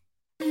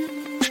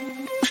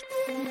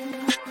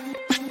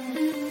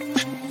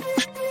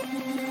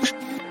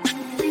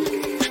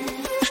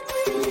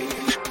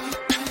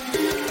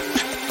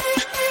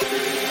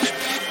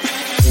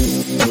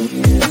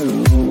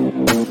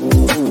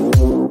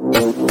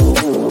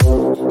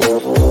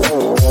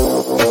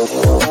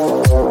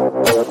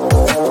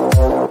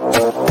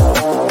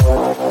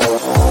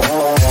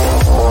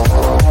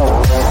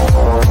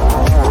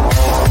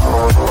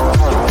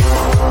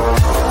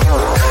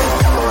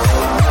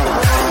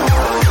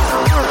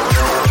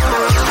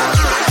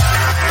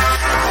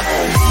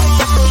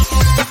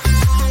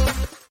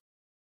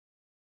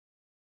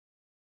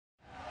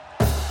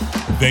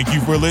 Thank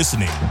you for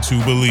listening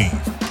to Believe.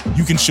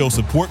 You can show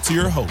support to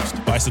your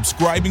host by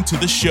subscribing to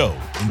the show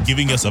and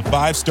giving us a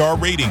 5-star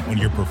rating on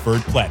your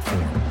preferred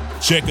platform.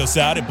 Check us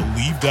out at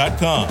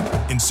Believe.com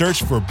and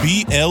search for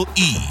BLEAV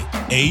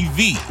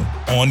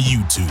on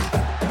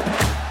YouTube.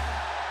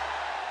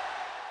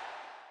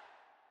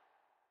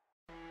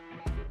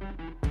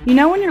 You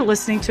know when you're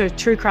listening to a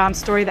true crime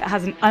story that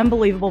has an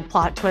unbelievable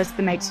plot twist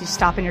that makes you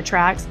stop in your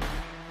tracks?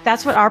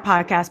 That's what our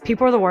podcast,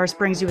 People Are the Worst,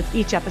 brings you with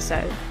each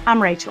episode.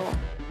 I'm Rachel.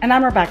 And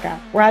I'm Rebecca.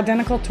 We're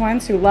identical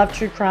twins who love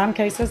true crime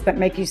cases that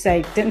make you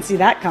say, didn't see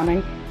that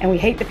coming, and we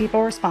hate the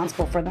people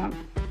responsible for them.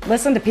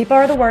 Listen to People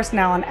Are the Worst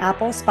now on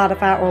Apple,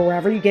 Spotify, or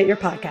wherever you get your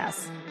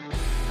podcasts.